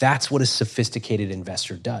phases you. That's what a sophisticated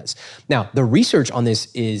investor does. Now, the research on this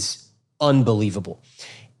is unbelievable.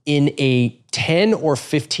 In a 10 or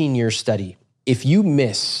 15-year study, if you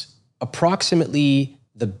miss approximately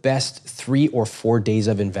the best 3 or 4 days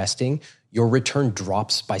of investing, your return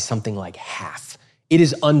drops by something like half. It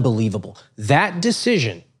is unbelievable. That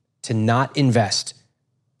decision to not invest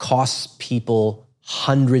costs people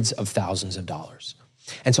hundreds of thousands of dollars.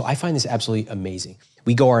 And so I find this absolutely amazing.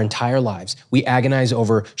 We go our entire lives. We agonize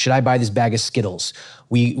over, should I buy this bag of Skittles?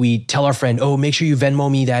 We tell our friend, oh, make sure you Venmo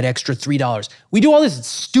me that extra $3. We do all this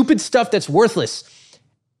stupid stuff that's worthless.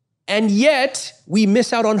 And yet we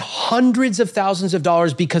miss out on hundreds of thousands of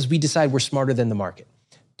dollars because we decide we're smarter than the market.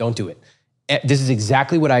 Don't do it. This is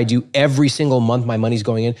exactly what I do every single month my money's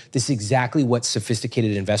going in. This is exactly what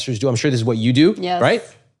sophisticated investors do. I'm sure this is what you do, yes. Right?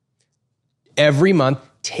 Every month,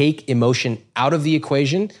 take emotion out of the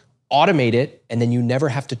equation, automate it, and then you never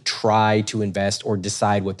have to try to invest or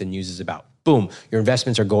decide what the news is about. Boom, your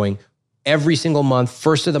investments are going every single month,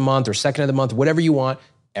 first of the month or second of the month, whatever you want,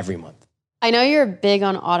 every month. I know you're big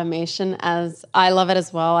on automation, as I love it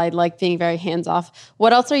as well. I like being very hands-off.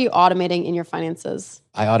 What else are you automating in your finances?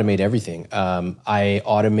 I automate everything. I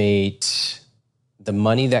automate the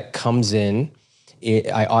money that comes in.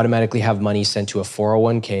 I automatically have money sent to a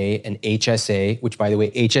 401k, an HSA, which, by the way,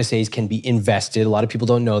 HSAs can be invested. A lot of people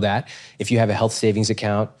don't know that. If you have a health savings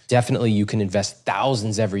account, definitely you can invest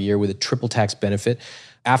thousands every year with a triple tax benefit.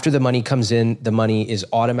 After the money comes in, the money is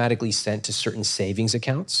automatically sent to certain savings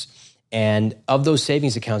accounts. And of those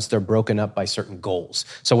savings accounts, they're broken up by certain goals.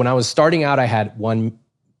 So when I was starting out, I had one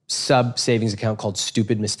sub savings account called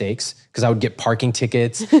Stupid Mistakes, because I would get parking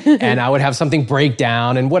tickets and I would have something break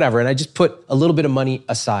down and whatever. And I just put a little bit of money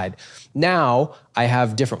aside. Now I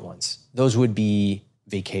have different ones. Those would be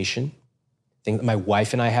vacation. My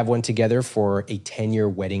wife and I have one together for a 10-year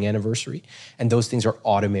wedding anniversary. And those things are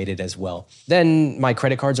automated as well. Then my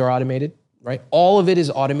credit cards are automated. Right? All of it is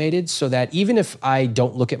automated so that even if I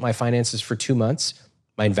don't look at my finances for 2 months,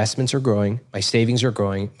 my investments are growing, my savings are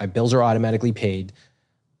growing, my bills are automatically paid,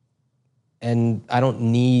 and I don't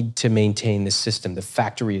need to maintain the system. The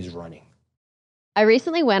factory is running. I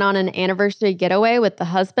recently went on an anniversary getaway with the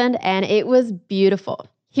husband, and it was beautiful.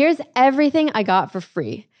 Here's everything I got for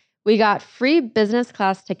free. We got free business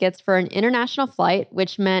class tickets for an international flight,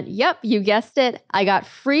 which meant, yep, you guessed it, I got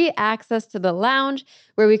free access to the lounge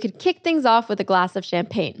where we could kick things off with a glass of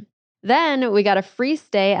champagne. Then we got a free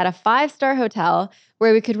stay at a 5-star hotel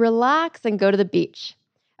where we could relax and go to the beach.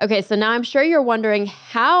 Okay, so now I'm sure you're wondering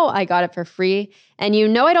how I got it for free, and you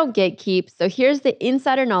know I don't gatekeep, so here's the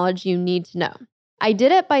insider knowledge you need to know. I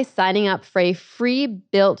did it by signing up for a free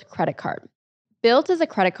built credit card. Built is a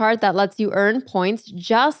credit card that lets you earn points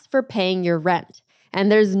just for paying your rent,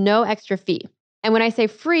 and there's no extra fee. And when I say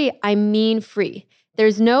free, I mean free.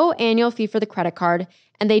 There's no annual fee for the credit card,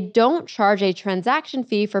 and they don't charge a transaction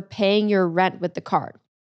fee for paying your rent with the card.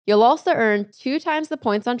 You'll also earn 2 times the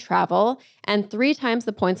points on travel and 3 times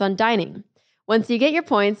the points on dining. Once you get your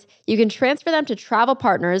points, you can transfer them to travel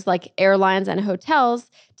partners like airlines and hotels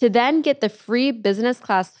to then get the free business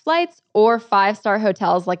class flights or 5-star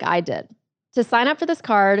hotels like I did. To sign up for this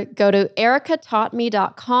card, go to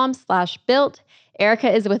ericataughtme.com/built.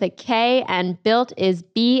 Erica is with a K and Built is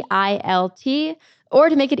BILT. Or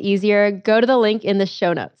to make it easier, go to the link in the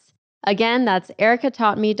show notes. Again, that's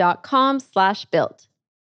ericataughtme.com/built.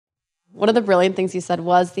 One of the brilliant things you said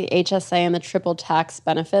was the HSA and the triple tax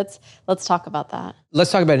benefits. Let's talk about that.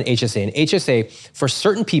 Let's talk about an HSA. An HSA, for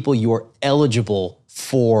certain people, you are eligible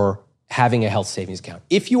for having a health savings account.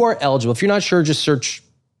 If you are eligible, if you're not sure, just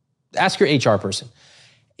ask your HR person.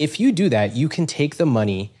 If you do that, you can take the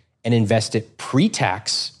money and invest it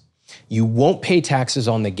pre-tax. You won't pay taxes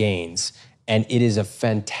on the gains, and it is a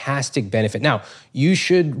fantastic benefit. Now, you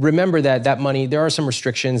should remember that money, there are some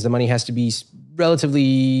restrictions. The money has to be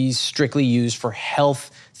relatively strictly used for health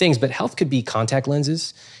things, but health could be contact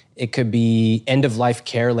lenses. It could be end-of-life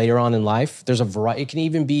care later on in life. There's a variety. It can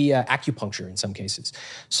even be acupuncture in some cases.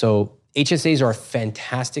 So HSAs are a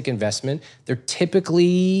fantastic investment. They're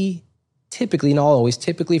typically, not always,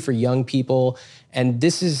 typically for young people. And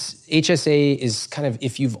HSA is kind of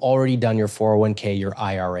if you've already done your 401k, your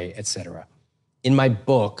IRA, et cetera. In my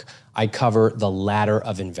book, I cover the ladder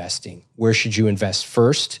of investing. Where should you invest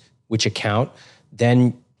first? Which account?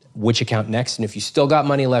 Then which account next? And if you still got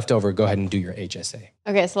money left over, go ahead and do your HSA.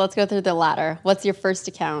 Okay, so let's go through the ladder. What's your first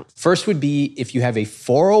account? First would be if you have a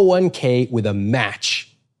 401k with a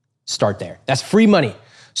match, start there. That's free money.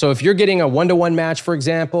 So if you're getting a 1-to-1 match, for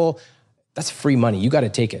example, that's free money. You got to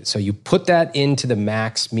take it. So you put that into the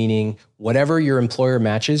max, meaning whatever your employer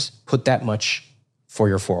matches, put that much for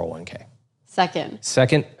your 401k.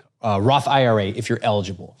 Second, Roth IRA, if you're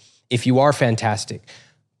eligible. If you are, fantastic.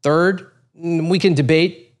 Third, we can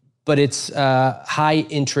debate, but it's high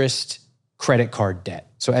interest credit card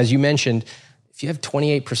debt. So as you mentioned, if you have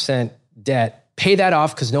 28% debt, pay that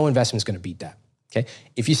off because no investment is going to beat that. Okay.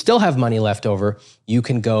 If you still have money left over, you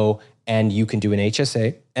can go and you can do an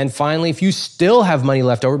HSA. And finally, if you still have money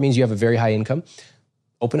left over, it means you have a very high income,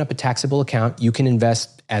 open up a taxable account. You can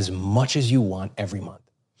invest as much as you want every month.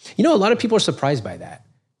 You know, a lot of people are surprised by that.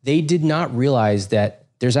 They did not realize that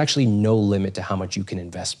there's actually no limit to how much you can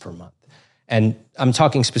invest per month. And I'm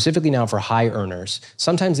talking specifically now for high earners.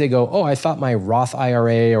 Sometimes they go, oh, I thought my Roth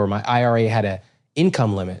IRA or my IRA had an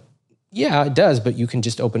income limit. Yeah, it does, but you can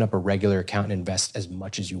just open up a regular account and invest as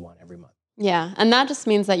much as you want every month. Yeah, and that just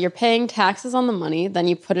means that you're paying taxes on the money, then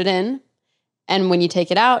you put it in, and when you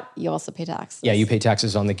take it out, you also pay taxes. Yeah, you pay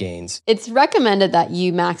taxes on the gains. It's recommended that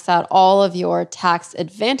you max out all of your tax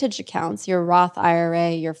advantage accounts, your Roth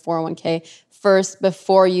IRA, your 401k, first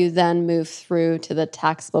before you then move through to the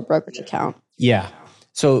taxable brokerage account. Yeah.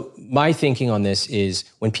 So my thinking on this is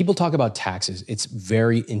when people talk about taxes, it's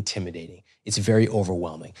very intimidating. It's very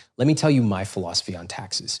overwhelming. Let me tell you my philosophy on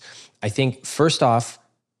taxes. I think first off,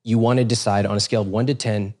 you want to decide on a scale of 1 to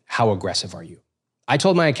 10, how aggressive are you? I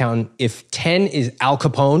told my accountant, if 10 is Al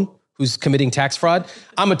Capone, who's committing tax fraud,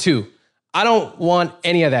 I'm a 2. I don't want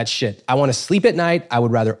any of that shit. I want to sleep at night. I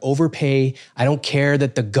would rather overpay. I don't care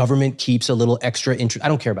that the government keeps a little extra interest. I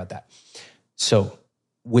don't care about that. So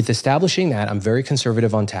with establishing that, I'm very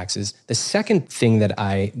conservative on taxes. The second thing that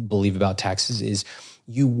I believe about taxes is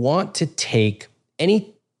you want to take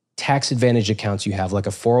any tax advantage accounts you have, like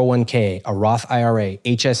a 401k, a Roth IRA,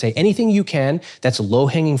 HSA, anything you can that's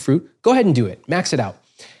low-hanging fruit, go ahead and do it. Max it out.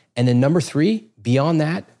 And then number 3, beyond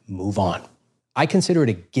that, move on. I consider it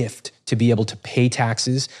a gift to be able to pay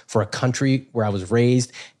taxes for a country where I was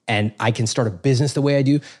raised, and I can start a business the way I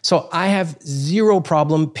do. So I have zero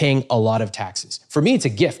problem paying a lot of taxes. For me, it's a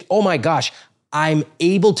gift. Oh my gosh, I'm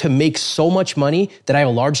able to make so much money that I have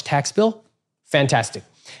a large tax bill. Fantastic.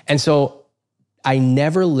 And so I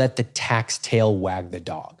never let the tax tail wag the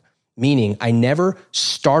dog, meaning I never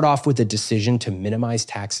start off with a decision to minimize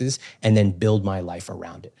taxes and then build my life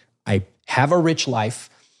around it. I have a rich life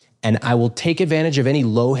and I will take advantage of any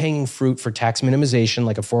low-hanging fruit for tax minimization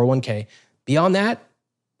like a 401k. Beyond that,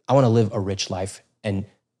 I want to live a rich life, and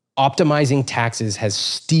optimizing taxes has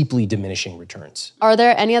steeply diminishing returns. Are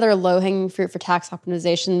there any other low-hanging fruit for tax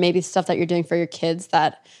optimization, maybe stuff that you're doing for your kids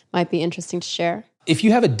that might be interesting to share? If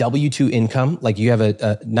you have a W-2 income, like you have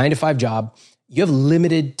a 9-to-5 job, you have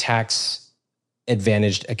limited tax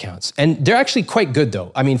advantaged accounts. And they're actually quite good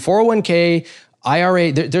though. I mean, 401k,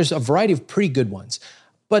 IRA, there's a variety of pretty good ones,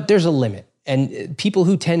 but there's a limit. And people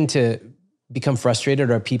who tend to become frustrated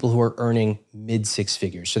are people who are earning mid six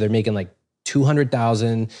figures. So they're making like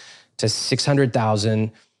 200,000 to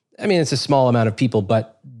 600,000. I mean, it's a small amount of people,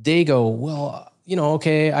 but they go, well,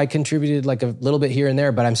 okay, I contributed like a little bit here and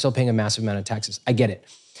there, but I'm still paying a massive amount of taxes. I get it.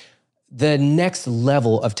 The next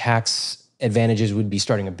level of tax advantages would be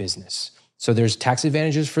starting a business. So there's tax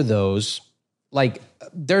advantages for those. Like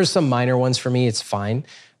there's some minor ones for me, it's fine.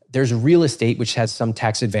 There's real estate, which has some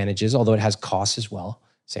tax advantages, although it has costs as well.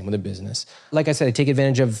 Same with a business. Like I said, I take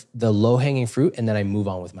advantage of the low-hanging fruit and then I move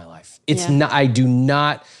on with my life. I do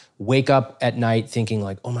not wake up at night thinking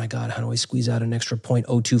like, oh my God, how do I squeeze out an extra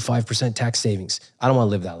 0.025% tax savings? I don't want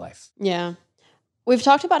to live that life. Yeah. We've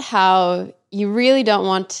talked about how you really don't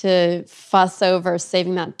want to fuss over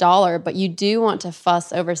saving that dollar, but you do want to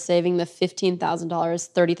fuss over saving the $15,000,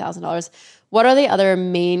 $30,000. What are the other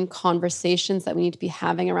main conversations that we need to be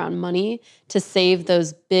having around money to save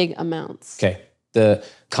those big amounts? Okay. The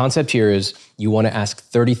concept here is you want to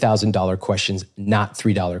ask $30,000 questions, not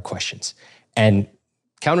 $3 questions. And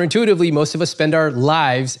counterintuitively, most of us spend our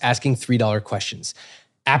lives asking $3 questions.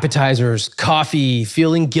 Appetizers, coffee,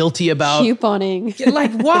 feeling guilty about couponing.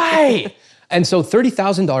 Like, why? And so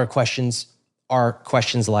 $30,000 questions are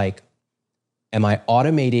questions like, am I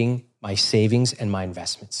automating my savings and my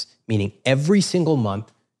investments? Meaning every single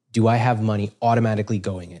month, do I have money automatically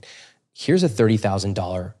going in? Here's a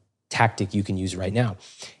 $30,000 tactic you can use right now.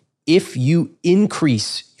 If you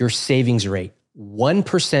increase your savings rate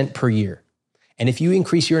 1% per year, and if you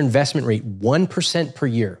increase your investment rate 1% per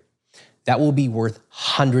year, that will be worth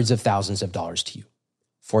hundreds of thousands of dollars to you.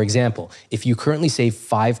 For example, if you currently save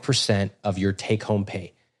 5% of your take-home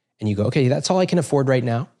pay, and you go, okay, that's all I can afford right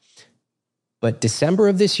now, but December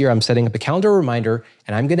of this year, I'm setting up a calendar reminder,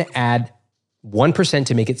 and I'm going to add 1%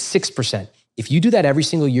 to make it 6%. If you do that every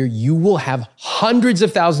single year, you will have hundreds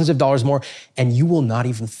of thousands of dollars more, and you will not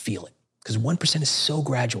even feel it because 1% is so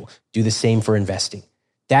gradual. Do the same for investing.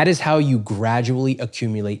 That is how you gradually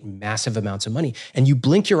accumulate massive amounts of money. And you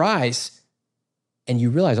blink your eyes and you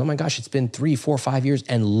realize, oh my gosh, it's been 3, 4, 5 years,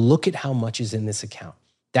 and look at how much is in this account.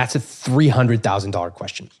 That's a $300,000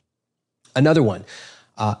 question. Another one,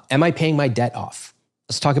 am I paying my debt off?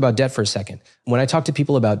 Let's talk about debt for a second. When I talk to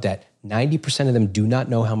people about debt, 90% of them do not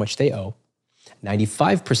know how much they owe.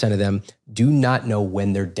 95% of them do not know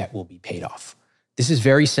when their debt will be paid off. This is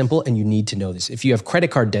very simple, and you need to know this. If you have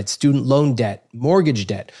credit card debt, student loan debt, mortgage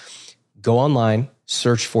debt, go online,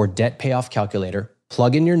 search for debt payoff calculator,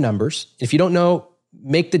 plug in your numbers. If you don't know,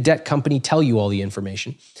 make the debt company tell you all the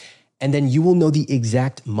information, and then you will know the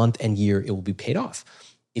exact month and year it will be paid off.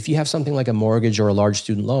 If you have something like a mortgage or a large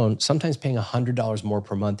student loan, sometimes paying $100 more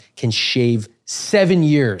per month can shave 7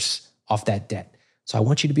 years off that debt. So I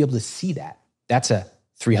want you to be able to see that. That's a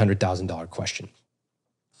 $300,000 question.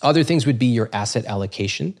 Other things would be your asset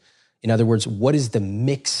allocation. In other words, what is the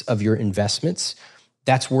mix of your investments?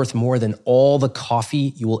 That's worth more than all the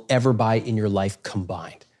coffee you will ever buy in your life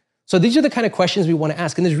combined. So these are the kind of questions we want to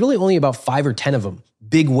ask. And there's really only about 5 or 10 of them,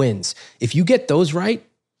 big wins. If you get those right,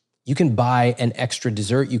 you can buy an extra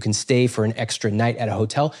dessert. You can stay for an extra night at a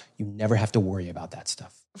hotel. You never have to worry about that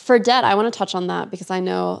stuff. For debt, I want to touch on that because I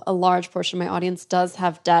know a large portion of my audience does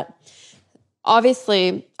have debt.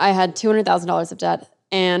 Obviously, I had $200,000 of debt.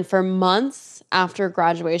 And for months after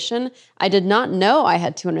graduation, I did not know I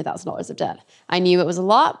had $200,000 of debt. I knew it was a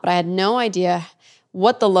lot, but I had no idea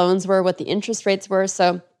what the loans were, what the interest rates were.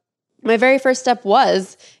 So my very first step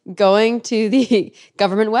was going to the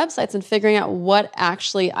government websites and figuring out what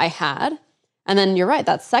actually I had. And then you're right,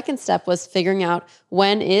 that second step was figuring out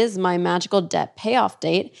when is my magical debt payoff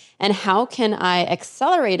date and how can I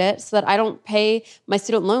accelerate it so that I don't pay my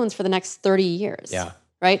student loans for the next 30 years. Yeah.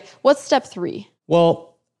 Right? What's step 3?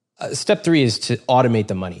 Well, step 3 is to automate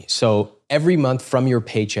the money. So every month from your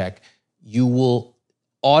paycheck, you will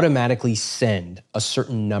automatically send a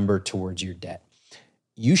certain number towards your debt.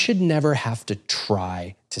 You should never have to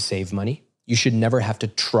try to save money. You should never have to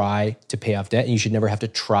try to pay off debt, and you should never have to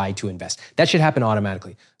try to invest. That should happen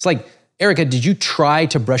automatically. It's like, Erica, did you try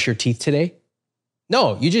to brush your teeth today?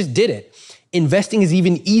 No, you just did it. Investing is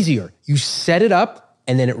even easier. You set it up,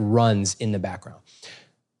 and then it runs in the background.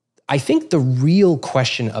 I think the real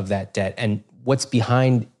question of that debt and what's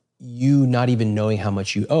behind you not even knowing how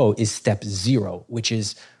much you owe is step 0, which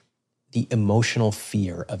is the emotional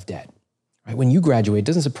fear of debt. Right? When you graduate, it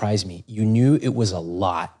doesn't surprise me. You knew it was a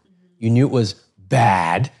lot. You knew it was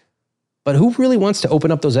bad, but who really wants to open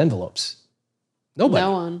up those envelopes? Nobody.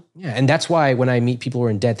 No one. Yeah, and that's why when I meet people who are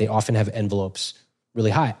in debt, they often have envelopes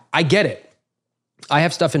really high. I get it. I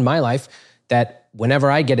have stuff in my life that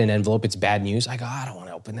whenever I get an envelope, it's bad news. I go, I don't want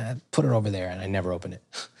to open that. Put it over there. And I never open it.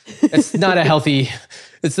 It's not a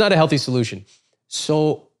healthy solution.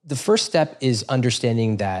 So the first step is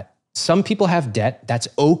understanding that some people have debt. That's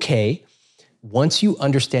okay. Once you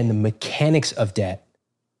understand the mechanics of debt,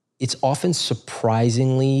 it's often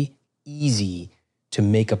surprisingly easy to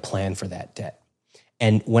make a plan for that debt.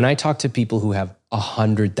 And when I talk to people who have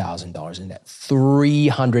 $100,000 in debt,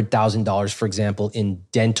 $300,000, for example, in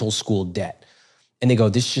dental school debt, and they go,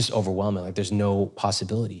 this is just overwhelming. Like there's no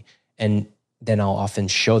possibility. And then I'll often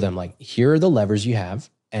show them like, here are the levers you have,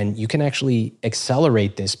 and you can actually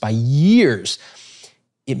accelerate this by years.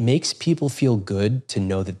 It makes people feel good to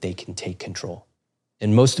know that they can take control.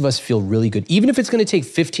 And most of us feel really good. Even if it's going to take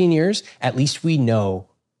 15 years, at least we know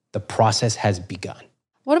the process has begun.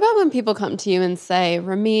 What about when people come to you and say,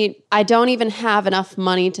 Ramit, I don't even have enough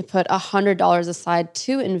money to put $100 aside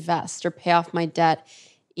to invest or pay off my debt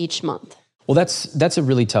each month? Well, that's a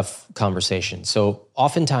really tough conversation. So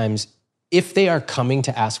oftentimes, if they are coming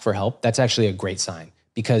to ask for help, that's actually a great sign,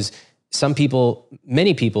 because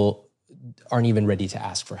many people aren't even ready to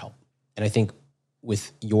ask for help. And I think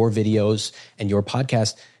with your videos and your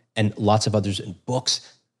podcast and lots of others in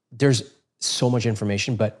books, there's so much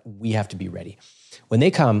information, but we have to be ready. When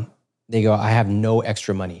they come, they go, I have no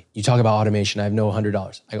extra money. You talk about automation, I have no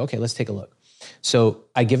 $100. I go, okay, let's take a look. So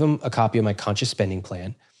I give them a copy of my conscious spending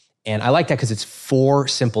plan. And I like that because it's 4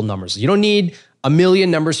 simple numbers. You don't need a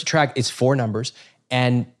million numbers to track. It's 4 numbers.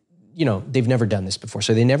 And they've never done this before.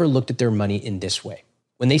 So they never looked at their money in this way.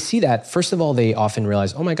 When they see that, first of all, they often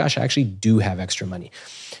realize, oh my gosh, I actually do have extra money.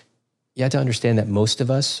 You have to understand that most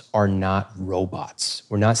of us are not robots.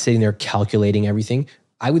 We're not sitting there calculating everything.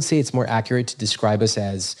 I would say it's more accurate to describe us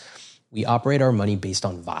as we operate our money based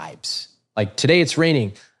on vibes. Like today it's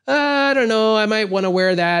raining. I don't know, I might want to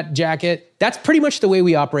wear that jacket. That's pretty much the way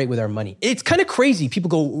we operate with our money. It's kind of crazy. People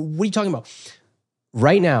go, what are you talking about?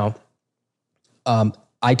 Right now,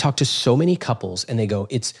 I talk to so many couples and they go,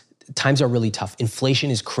 times are really tough.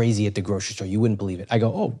 Inflation is crazy at the grocery store. You wouldn't believe it. I go,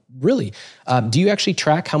 oh, really? Do you actually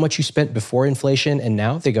track how much you spent before inflation and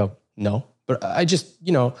now? They go, no. But I just,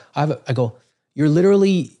 I go,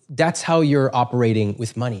 that's how you're operating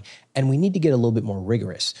with money. And we need to get a little bit more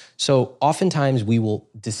rigorous. So oftentimes we will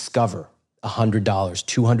discover $100,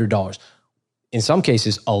 $200, in some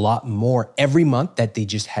cases, a lot more every month that they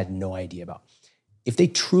just had no idea about. If they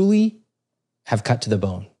truly have cut to the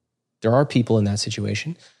bone, there are people in that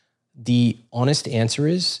situation. The honest answer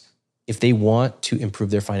is, if they want to improve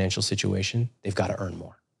their financial situation, they've got to earn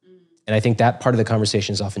more. And I think that part of the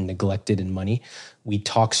conversation is often neglected in money. We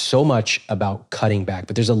talk so much about cutting back,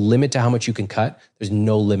 but there's a limit to how much you can cut. There's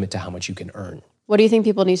no limit to how much you can earn. What do you think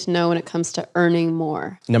people need to know when it comes to earning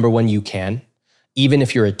more? Number one, you can. Even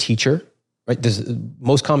if you're a teacher, right? There's the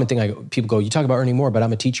most common thing people go, you talk about earning more, but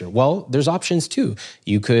I'm a teacher. Well, there's options too.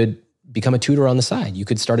 You could become a tutor on the side. You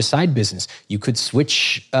could start a side business. You could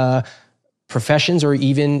switch professions or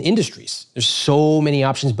even industries. There's so many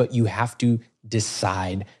options, but you have to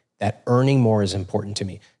decide that earning more is important to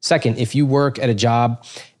me. Second, if you work at a job,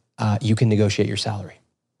 you can negotiate your salary.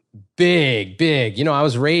 Big. I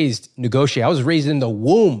was raised negotiate. I was raised in the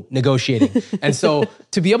womb negotiating. And so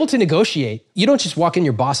to be able to negotiate, you don't just walk in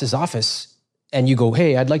your boss's office and you go,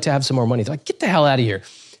 hey, I'd like to have some more money. They're like, get the hell out of here.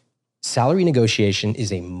 Salary negotiation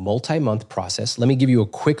is a multi-month process. Let me give you a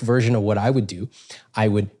quick version of what I would do. I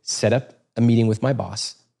would set up a meeting with my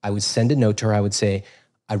boss. I would send a note to her. I would say,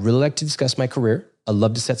 I'd really like to discuss my career. I'd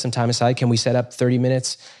love to set some time aside. Can we set up 30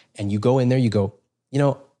 minutes? And you go in there, you go,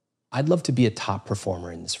 I'd love to be a top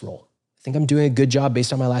performer in this role. I think I'm doing a good job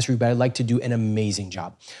based on my last week, but I'd like to do an amazing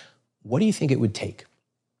job. What do you think it would take?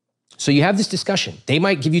 So you have this discussion. They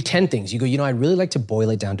might give you 10 things. You go, I'd really like to boil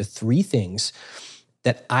it down to 3 things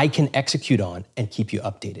that I can execute on and keep you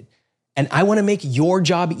updated. And I want to make your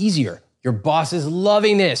job easier. Your boss is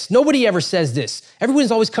loving this. Nobody ever says this.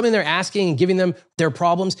 Everyone's always coming there asking and giving them their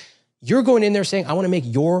problems. You're going in there saying, I want to make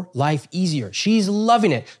your life easier. She's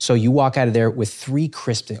loving it. So you walk out of there with 3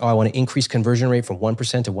 crisp things. Oh, I want to increase conversion rate from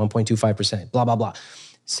 1% to 1.25%, blah, blah, blah.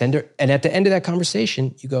 Send her. And at the end of that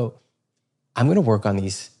conversation, you go, I'm going to work on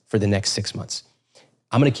these for the next 6 months.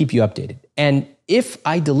 I'm going to keep you updated. And if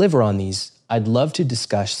I deliver on these, I'd love to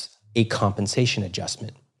discuss a compensation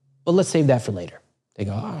adjustment. But let's save that for later. They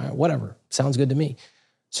go, all right, whatever. Sounds good to me.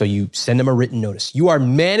 So you send them a written notice. You are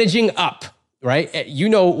managing up, right? You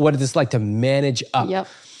know what it's like to manage up. Yep.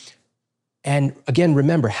 And again,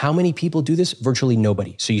 remember, how many people do this? Virtually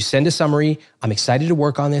nobody. So you send a summary. I'm excited to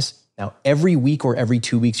work on this. Now, every week or every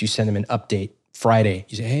 2 weeks, you send them an update. Friday,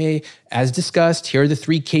 you say, hey, as discussed, here are the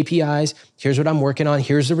 3 KPIs. Here's what I'm working on.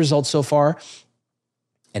 Here's the results so far.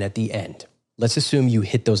 And at the end, let's assume you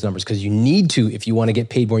hit those numbers because you need to if you want to get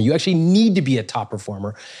paid more. You actually need to be a top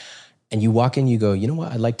performer. And you walk in, you go, you know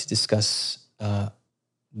what? I'd like to discuss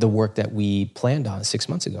the work that we planned on 6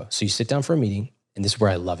 months ago. So you sit down for a meeting, and this is where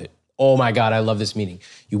I love it. Oh my God, I love this meeting.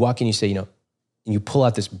 You walk in, you say, and you pull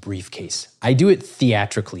out this briefcase. I do it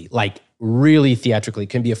theatrically, like really theatrically. It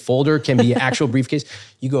can be a folder, it can be an actual briefcase.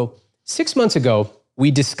 You go, 6 months ago, we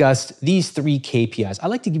discussed these 3 KPIs. I'd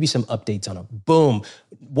like to give you some updates on them. Boom.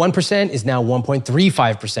 1% is now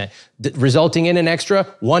 1.35%, resulting in an extra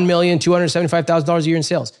 $1,275,000 a year in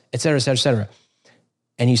sales, et cetera, et cetera, et cetera.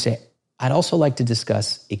 And you say, I'd also like to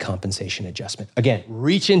discuss a compensation adjustment. Again,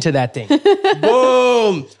 reach into that thing.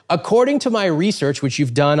 Boom. According to my research, which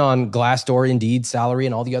you've done on Glassdoor, Indeed, Salary,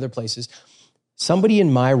 and all the other places, somebody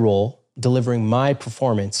in my role delivering my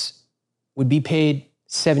performance would be paid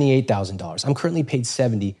 $78,000. I'm currently paid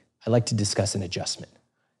 $70,000. I'd like to discuss an adjustment.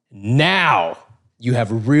 Now you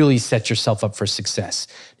have really set yourself up for success.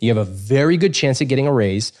 You have a very good chance at getting a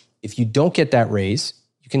raise. If you don't get that raise,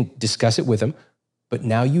 you can discuss it with them. But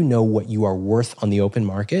now you know what you are worth on the open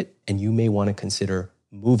market, and you may want to consider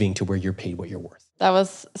moving to where you're paid what you're worth. That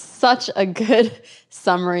was such a good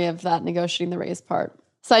summary of that negotiating the raise part.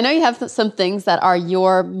 So I know you have some things that are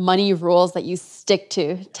your money rules that you stick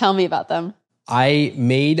to. Tell me about them. I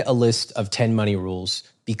made a list of 10 money rules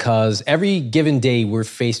because every given day we're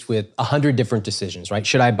faced with 100 different decisions, right?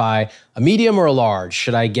 Should I buy a medium or a large?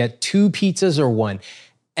 Should I get 2 pizzas or 1?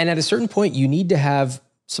 And at a certain point, you need to have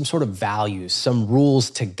some sort of values, some rules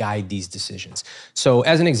to guide these decisions. So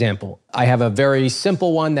as an example, I have a very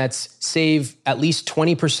simple one that's save at least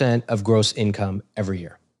 20% of gross income every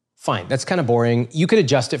year. Fine, that's kind of boring. You could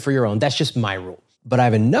adjust it for your own. That's just my rule. But I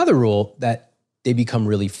have another rule that they become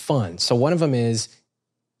really fun. So one of them is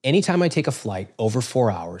anytime I take a flight over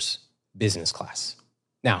 4 hours, business class.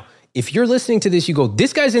 Now, if you're listening to this, you go,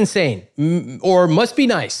 this guy's insane or must be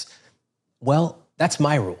nice. Well, that's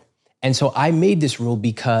my rule. And so I made this rule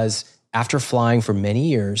because after flying for many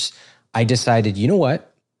years, I decided, you know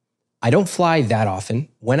what? I don't fly that often.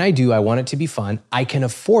 When I do, I want it to be fun. I can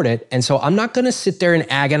afford it. And so I'm not going to sit there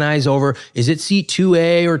and agonize over, is it seat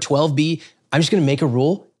 2A or 12B? I'm just going to make a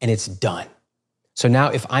rule and it's done. So now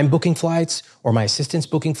if I'm booking flights or my assistant's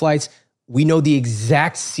booking flights, we know the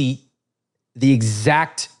exact seat, the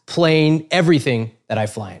exact plane, everything that I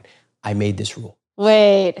fly in. I made this rule.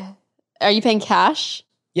 Wait, are you paying cash?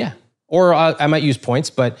 Yeah. Or I might use points,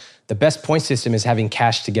 but the best point system is having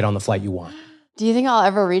cash to get on the flight you want. Do you think I'll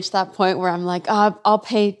ever reach that point where I'm like, oh, I'll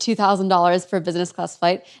pay $2,000 for a business class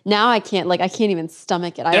flight? Now I can't even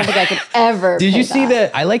stomach it. I don't think I could ever Did you see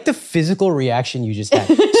that? I like the physical reaction you just had.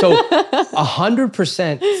 So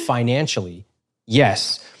 100% financially,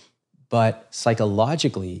 yes, but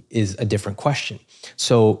psychologically is a different question.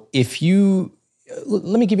 So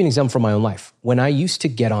let me give you an example from my own life. When I used to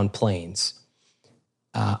get on planes,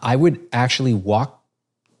 I would actually walk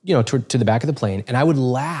to the back of the plane, and I would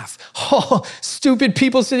laugh. Oh, stupid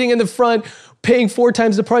people sitting in the front, paying 4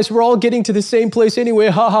 times the price. We're all getting to the same place anyway,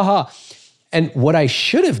 ha, ha, ha. And what I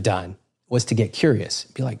should have done was to get curious.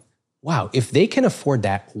 Be like, wow, if they can afford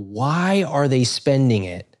that, why are they spending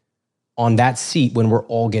it on that seat when we're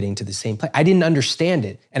all getting to the same place? I didn't understand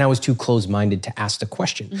it, and I was too closed-minded to ask the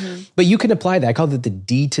question. Mm-hmm. But you can apply that. I call it the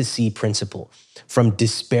D to C principle, from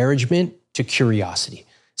disparagement to curiosity.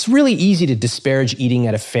 It's really easy to disparage eating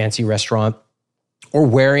at a fancy restaurant or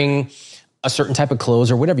wearing a certain type of clothes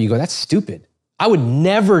or whatever. You go, that's stupid. I would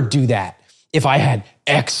never do that if I had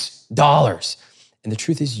X dollars. And the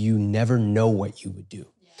truth is, you never know what you would do.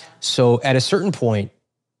 Yeah. So at a certain point,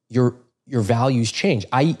 your values change.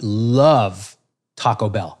 I love Taco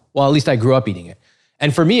Bell. Well, at least I grew up eating it.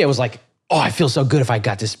 And for me, it was like, oh, I feel so good if I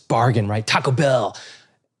got this bargain, right? Taco Bell.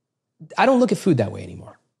 I don't look at food that way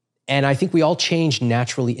anymore. And I think we all change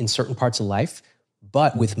naturally in certain parts of life,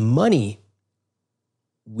 but with money,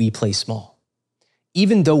 we play small.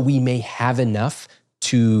 Even though we may have enough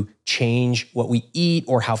to change what we eat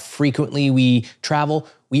or how frequently we travel,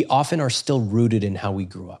 we often are still rooted in how we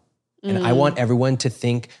grew up. And I want everyone to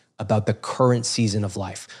think about the current season of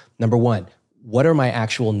life. Number one, what are my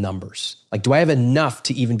actual numbers? Like, do I have enough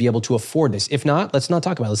to even be able to afford this? If not, let's not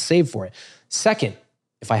talk about it. Let's save for it. Second,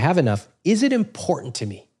 if I have enough, is it important to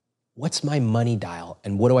me? What's my money dial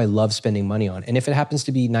and what do I love spending money on? And if it happens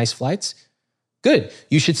to be nice flights, good.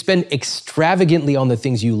 You should spend extravagantly on the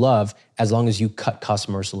things you love as long as you cut costs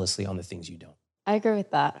mercilessly on the things you don't. I agree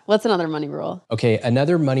with that. What's another money rule? Okay,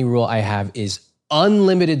 another money rule I have is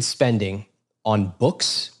unlimited spending on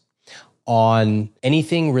books, on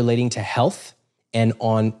anything relating to health, and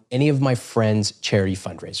on any of my friends' charity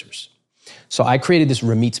fundraisers. So I created this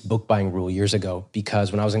Ramit's book buying rule years ago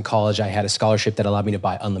because when I was in college, I had a scholarship that allowed me to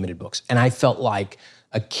buy unlimited books. And I felt like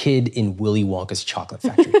a kid in Willy Wonka's chocolate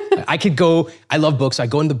factory. I love books. I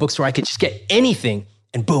go into the bookstore, I could just get anything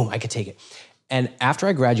and boom, I could take it. And after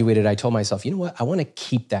I graduated, I told myself, you know what? I want to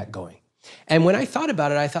keep that going. And when I thought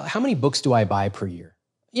about it, I thought, how many books do I buy per year?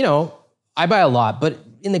 I buy a lot, but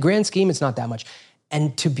in the grand scheme, it's not that much.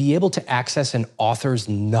 And to be able to access an author's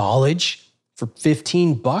knowledge for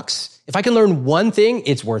 $15, if I can learn one thing,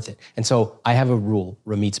 it's worth it. And so I have a rule,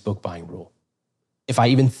 Ramit's book buying rule. If I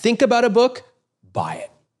even think about a book, buy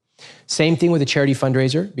it. Same thing with a charity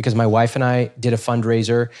fundraiser, because my wife and I did a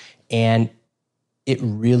fundraiser and it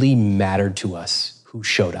really mattered to us who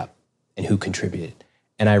showed up and who contributed.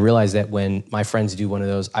 And I realized that when my friends do one of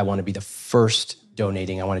those, I want to be the first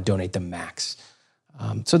donating. I want to donate the max.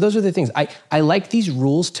 So those are the things. I like these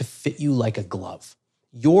rules to fit you like a glove.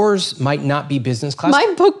 Yours might not be business class.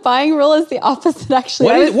 My book buying rule is the opposite, actually.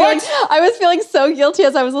 I was feeling so guilty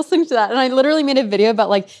as I was listening to that. And I literally made a video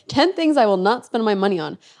about 10 things I will not spend my money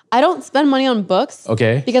on. I don't spend money on books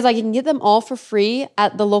because I can get them all for free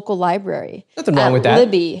at the local library. Nothing wrong with that.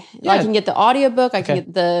 Libby. Yeah. I can get the audiobook. I can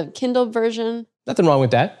get the Kindle version. Nothing wrong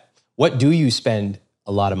with that. What do you spend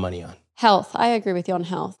a lot of money on? Health. I agree with you on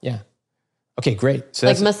health. Yeah. Okay, great. So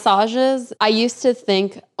massages. I used to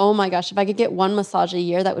think, oh my gosh, if I could get one massage a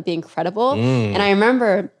year, that would be incredible. And I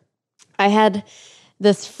remember I had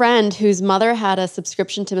this friend whose mother had a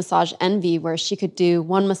subscription to Massage Envy where she could do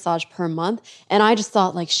one massage per month. And I just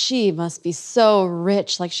thought she must be so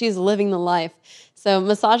rich, she's living the life. So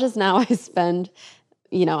massages now I spend,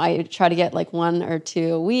 I try to get one or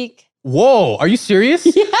two a week. Whoa, are you serious?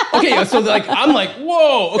 Yeah. Okay, so I'm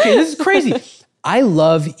whoa, okay, this is crazy. I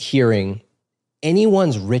love hearing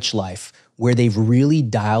anyone's rich life where they've really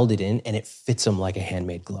dialed it in and it fits them like a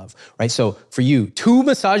handmade glove, right? So for you, 2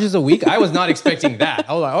 massages a week, I was not expecting that.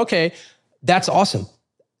 I was like, okay, that's awesome.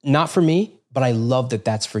 Not for me, but I love that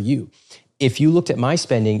that's for you. If you looked at my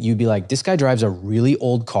spending, you'd be like, this guy drives a really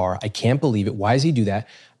old car. I can't believe it. Why does he do that?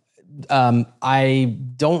 I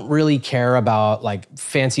don't really care about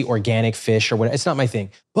fancy organic fish or whatever. It's not my thing.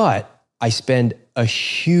 But I spend a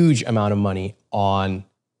huge amount of money on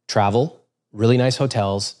travel, really nice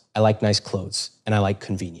hotels. I like nice clothes and I like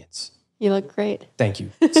convenience. You look great. Thank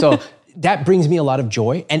you. So that brings me a lot of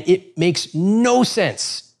joy and it makes no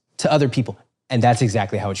sense to other people. And that's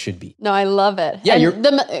exactly how it should be. No, I love it.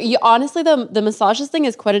 Yeah, honestly, the massages thing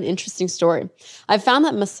is quite an interesting story. I've found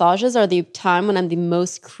that massages are the time when I'm the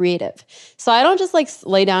most creative. So I don't just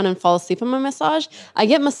lay down and fall asleep on my massage. I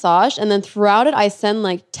get massaged and then throughout it, I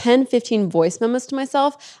send 10, 15 voice memos to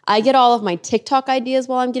myself. I get all of my TikTok ideas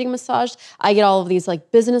while I'm getting massaged. I get all of these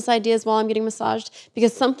business ideas while I'm getting massaged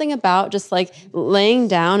because something about just laying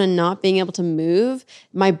down and not being able to move,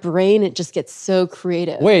 my brain, it just gets so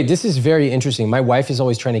creative. Wait, this is very interesting. My wife is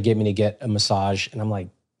always trying to get me to get a massage and I'm like,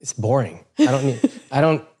 it's boring.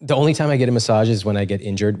 The only time I get a massage is when I get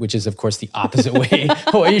injured, which is of course the opposite way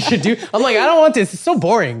what you should do. I'm like, I don't want this. It's so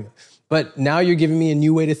boring. But now you're giving me a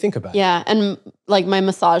new way to think about it. Yeah. And my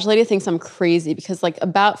massage lady thinks I'm crazy because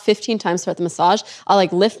about 15 times throughout the massage, I'll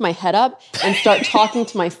lift my head up and start talking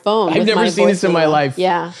to my phone. I've never seen this in my life.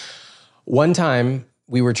 Yeah. One time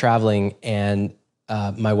we were traveling and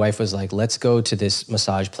my wife was like, let's go to this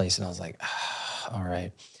massage place. And I was like, all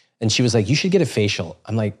right. And she was like, you should get a facial.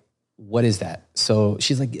 I'm like, what is that? So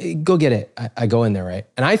she's like, hey, go get it. I go in there, right?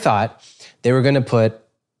 And I thought they were going to put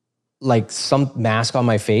some mask on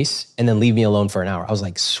my face and then leave me alone for an hour. I was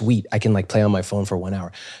like, sweet, I can play on my phone for 1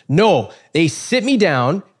 hour. No, they sit me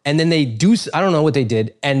down and then they do, I don't know what they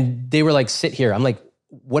did. And they were like, sit here. I'm like,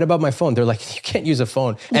 what about my phone? They're like, you can't use a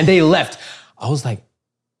phone. And they left. I was like,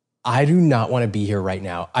 I do not want to be here right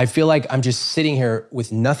now. I feel like I'm just sitting here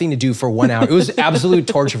with nothing to do for 1 hour. It was absolute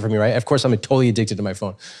torture for me, right? Of course, I'm totally addicted to my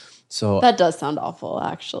phone. So that does sound awful,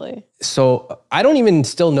 actually. So I don't even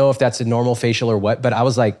still know if that's a normal facial or what, but I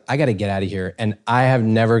was like, I got to get out of here. And I have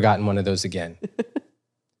never gotten one of those again.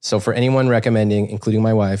 So for anyone recommending, including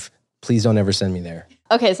my wife, please don't ever send me there.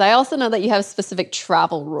 Okay, so I also know that you have specific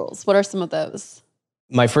travel rules. What are some of those?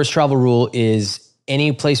 My first travel rule is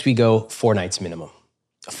any place we go, 4 nights minimum.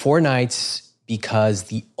 4 nights because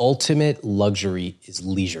the ultimate luxury is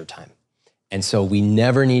leisure time. And so we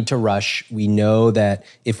never need to rush. We know that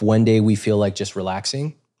if one day we feel like just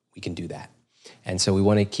relaxing, we can do that. And so we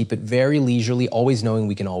want to keep it very leisurely, always knowing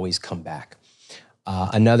we can always come back.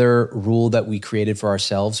 Another rule that we created for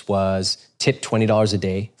ourselves was tip $20 a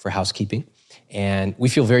day for housekeeping. And we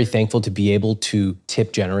feel very thankful to be able to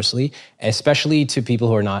tip generously, especially to people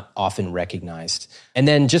who are not often recognized. And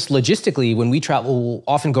then just logistically, when we travel, we'll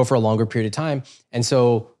often go for a longer period of time. And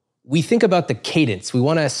so we think about the cadence. We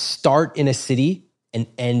want to start in a city and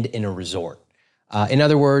end in a resort. In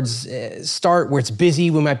other words, start where it's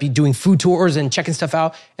busy. We might be doing food tours and checking stuff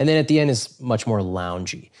out. And then at the end is much more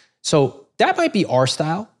loungy. So that might be our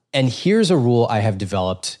style. And here's a rule I have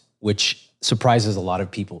developed, which surprises a lot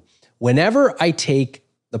of people. Whenever I take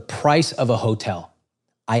the price of a hotel,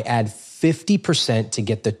 I add 50% to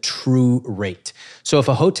get the true rate. So if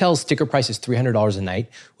a hotel's sticker price is $300 a night,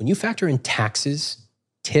 when you factor in taxes,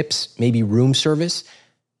 tips, maybe room service,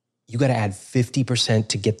 you got to add 50%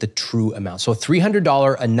 to get the true amount. So a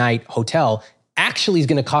 $300 a night hotel actually is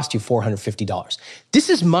going to cost you $450. This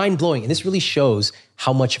is mind blowing. And this really shows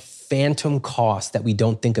how much phantom cost that we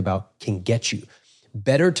don't think about can get you.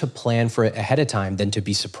 Better to plan for it ahead of time than to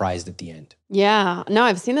be surprised at the end. Yeah, no,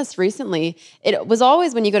 I've seen this recently. It was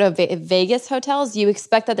always when you go to Vegas hotels, you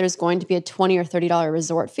expect that there's going to be a $20 or $30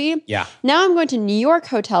 resort fee. Yeah. Now I'm going to New York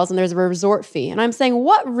hotels and there's a resort fee. And I'm saying,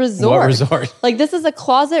 what resort? What resort? Like, this is a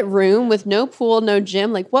closet room with no pool, no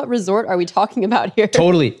gym. Like, what resort are we talking about here?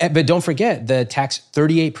 Totally. But don't forget the tax,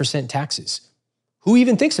 38% taxes. Who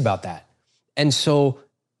even thinks about that? And so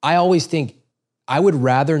I always think, I would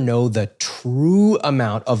rather know the true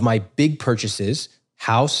amount of my big purchases,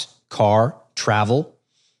 house, car, travel,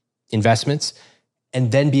 investments,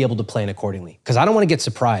 and then be able to plan accordingly. Because I don't want to get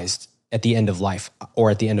surprised at the end of life or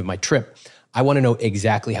at the end of my trip. I want to know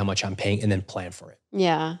exactly how much I'm paying and then plan for it.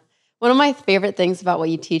 Yeah. One of my favorite things about what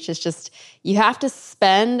you teach is just you have to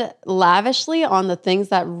spend lavishly on the things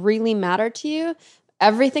that really matter to you.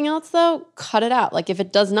 Everything else, though, cut it out. Like, if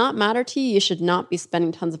it does not matter to you, you should not be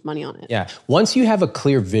spending tons of money on it. Yeah. Once you have a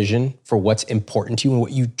clear vision for what's important to you and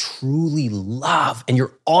what you truly love, and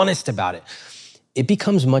you're honest about it, it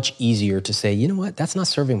becomes much easier to say, you know what, that's not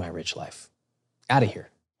serving my rich life. Out of here.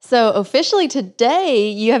 So officially today,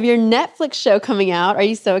 you have your Netflix show coming out. Are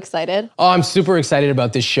you so excited? Oh, I'm super excited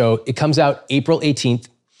about this show. It comes out April 18th.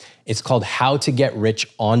 It's called How to Get Rich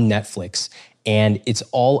on Netflix. And it's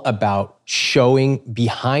all about showing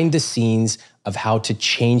behind the scenes of how to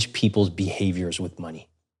change people's behaviors with money.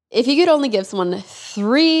 If you could only give someone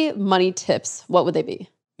 3 money tips, what would they be?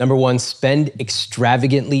 Number 1, spend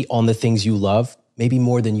extravagantly on the things you love, maybe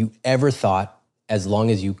more than you ever thought, as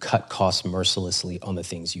long as you cut costs mercilessly on the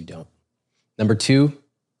things you don't. Number 2,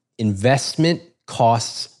 investment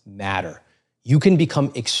costs matter. You can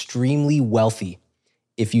become extremely wealthy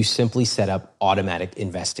if you simply set up automatic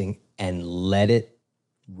investing and let it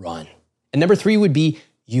run. And number 3 would be,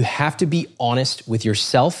 you have to be honest with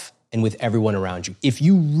yourself and with everyone around you. If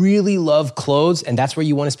you really love clothes and that's where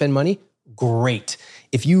you want to spend money, great.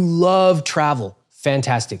 If you love travel,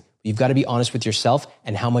 fantastic. You've got to be honest with yourself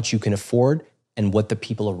and how much you can afford and what the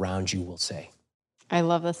people around you will say. I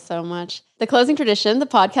love this so much. The Closing Tradition, the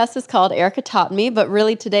podcast is called Erica Taught Me, but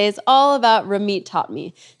really today is all about Ramit taught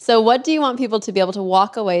me. So what do you want people to be able to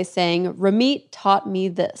walk away saying, Ramit taught me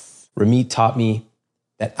this? Ramit taught me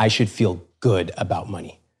that I should feel good about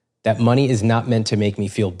money. That money is not meant to make me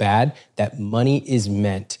feel bad. That money is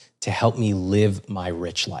meant to help me live my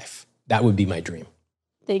rich life. That would be my dream.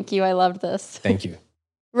 Thank you. I loved this. Thank you.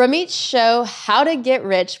 Ramit's show, How to Get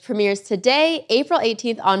Rich, premieres today, April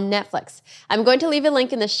 18th on Netflix. I'm going to leave a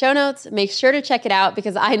link in the show notes. Make sure to check it out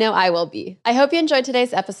because I know I will be. I hope you enjoyed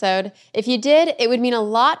today's episode. If you did, it would mean a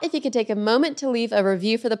lot if you could take a moment to leave a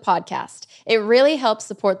review for the podcast. It really helps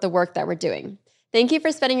support the work that we're doing. Thank you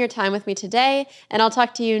for spending your time with me today, and I'll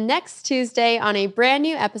talk to you next Tuesday on a brand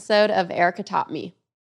new episode of Erica Taught Me.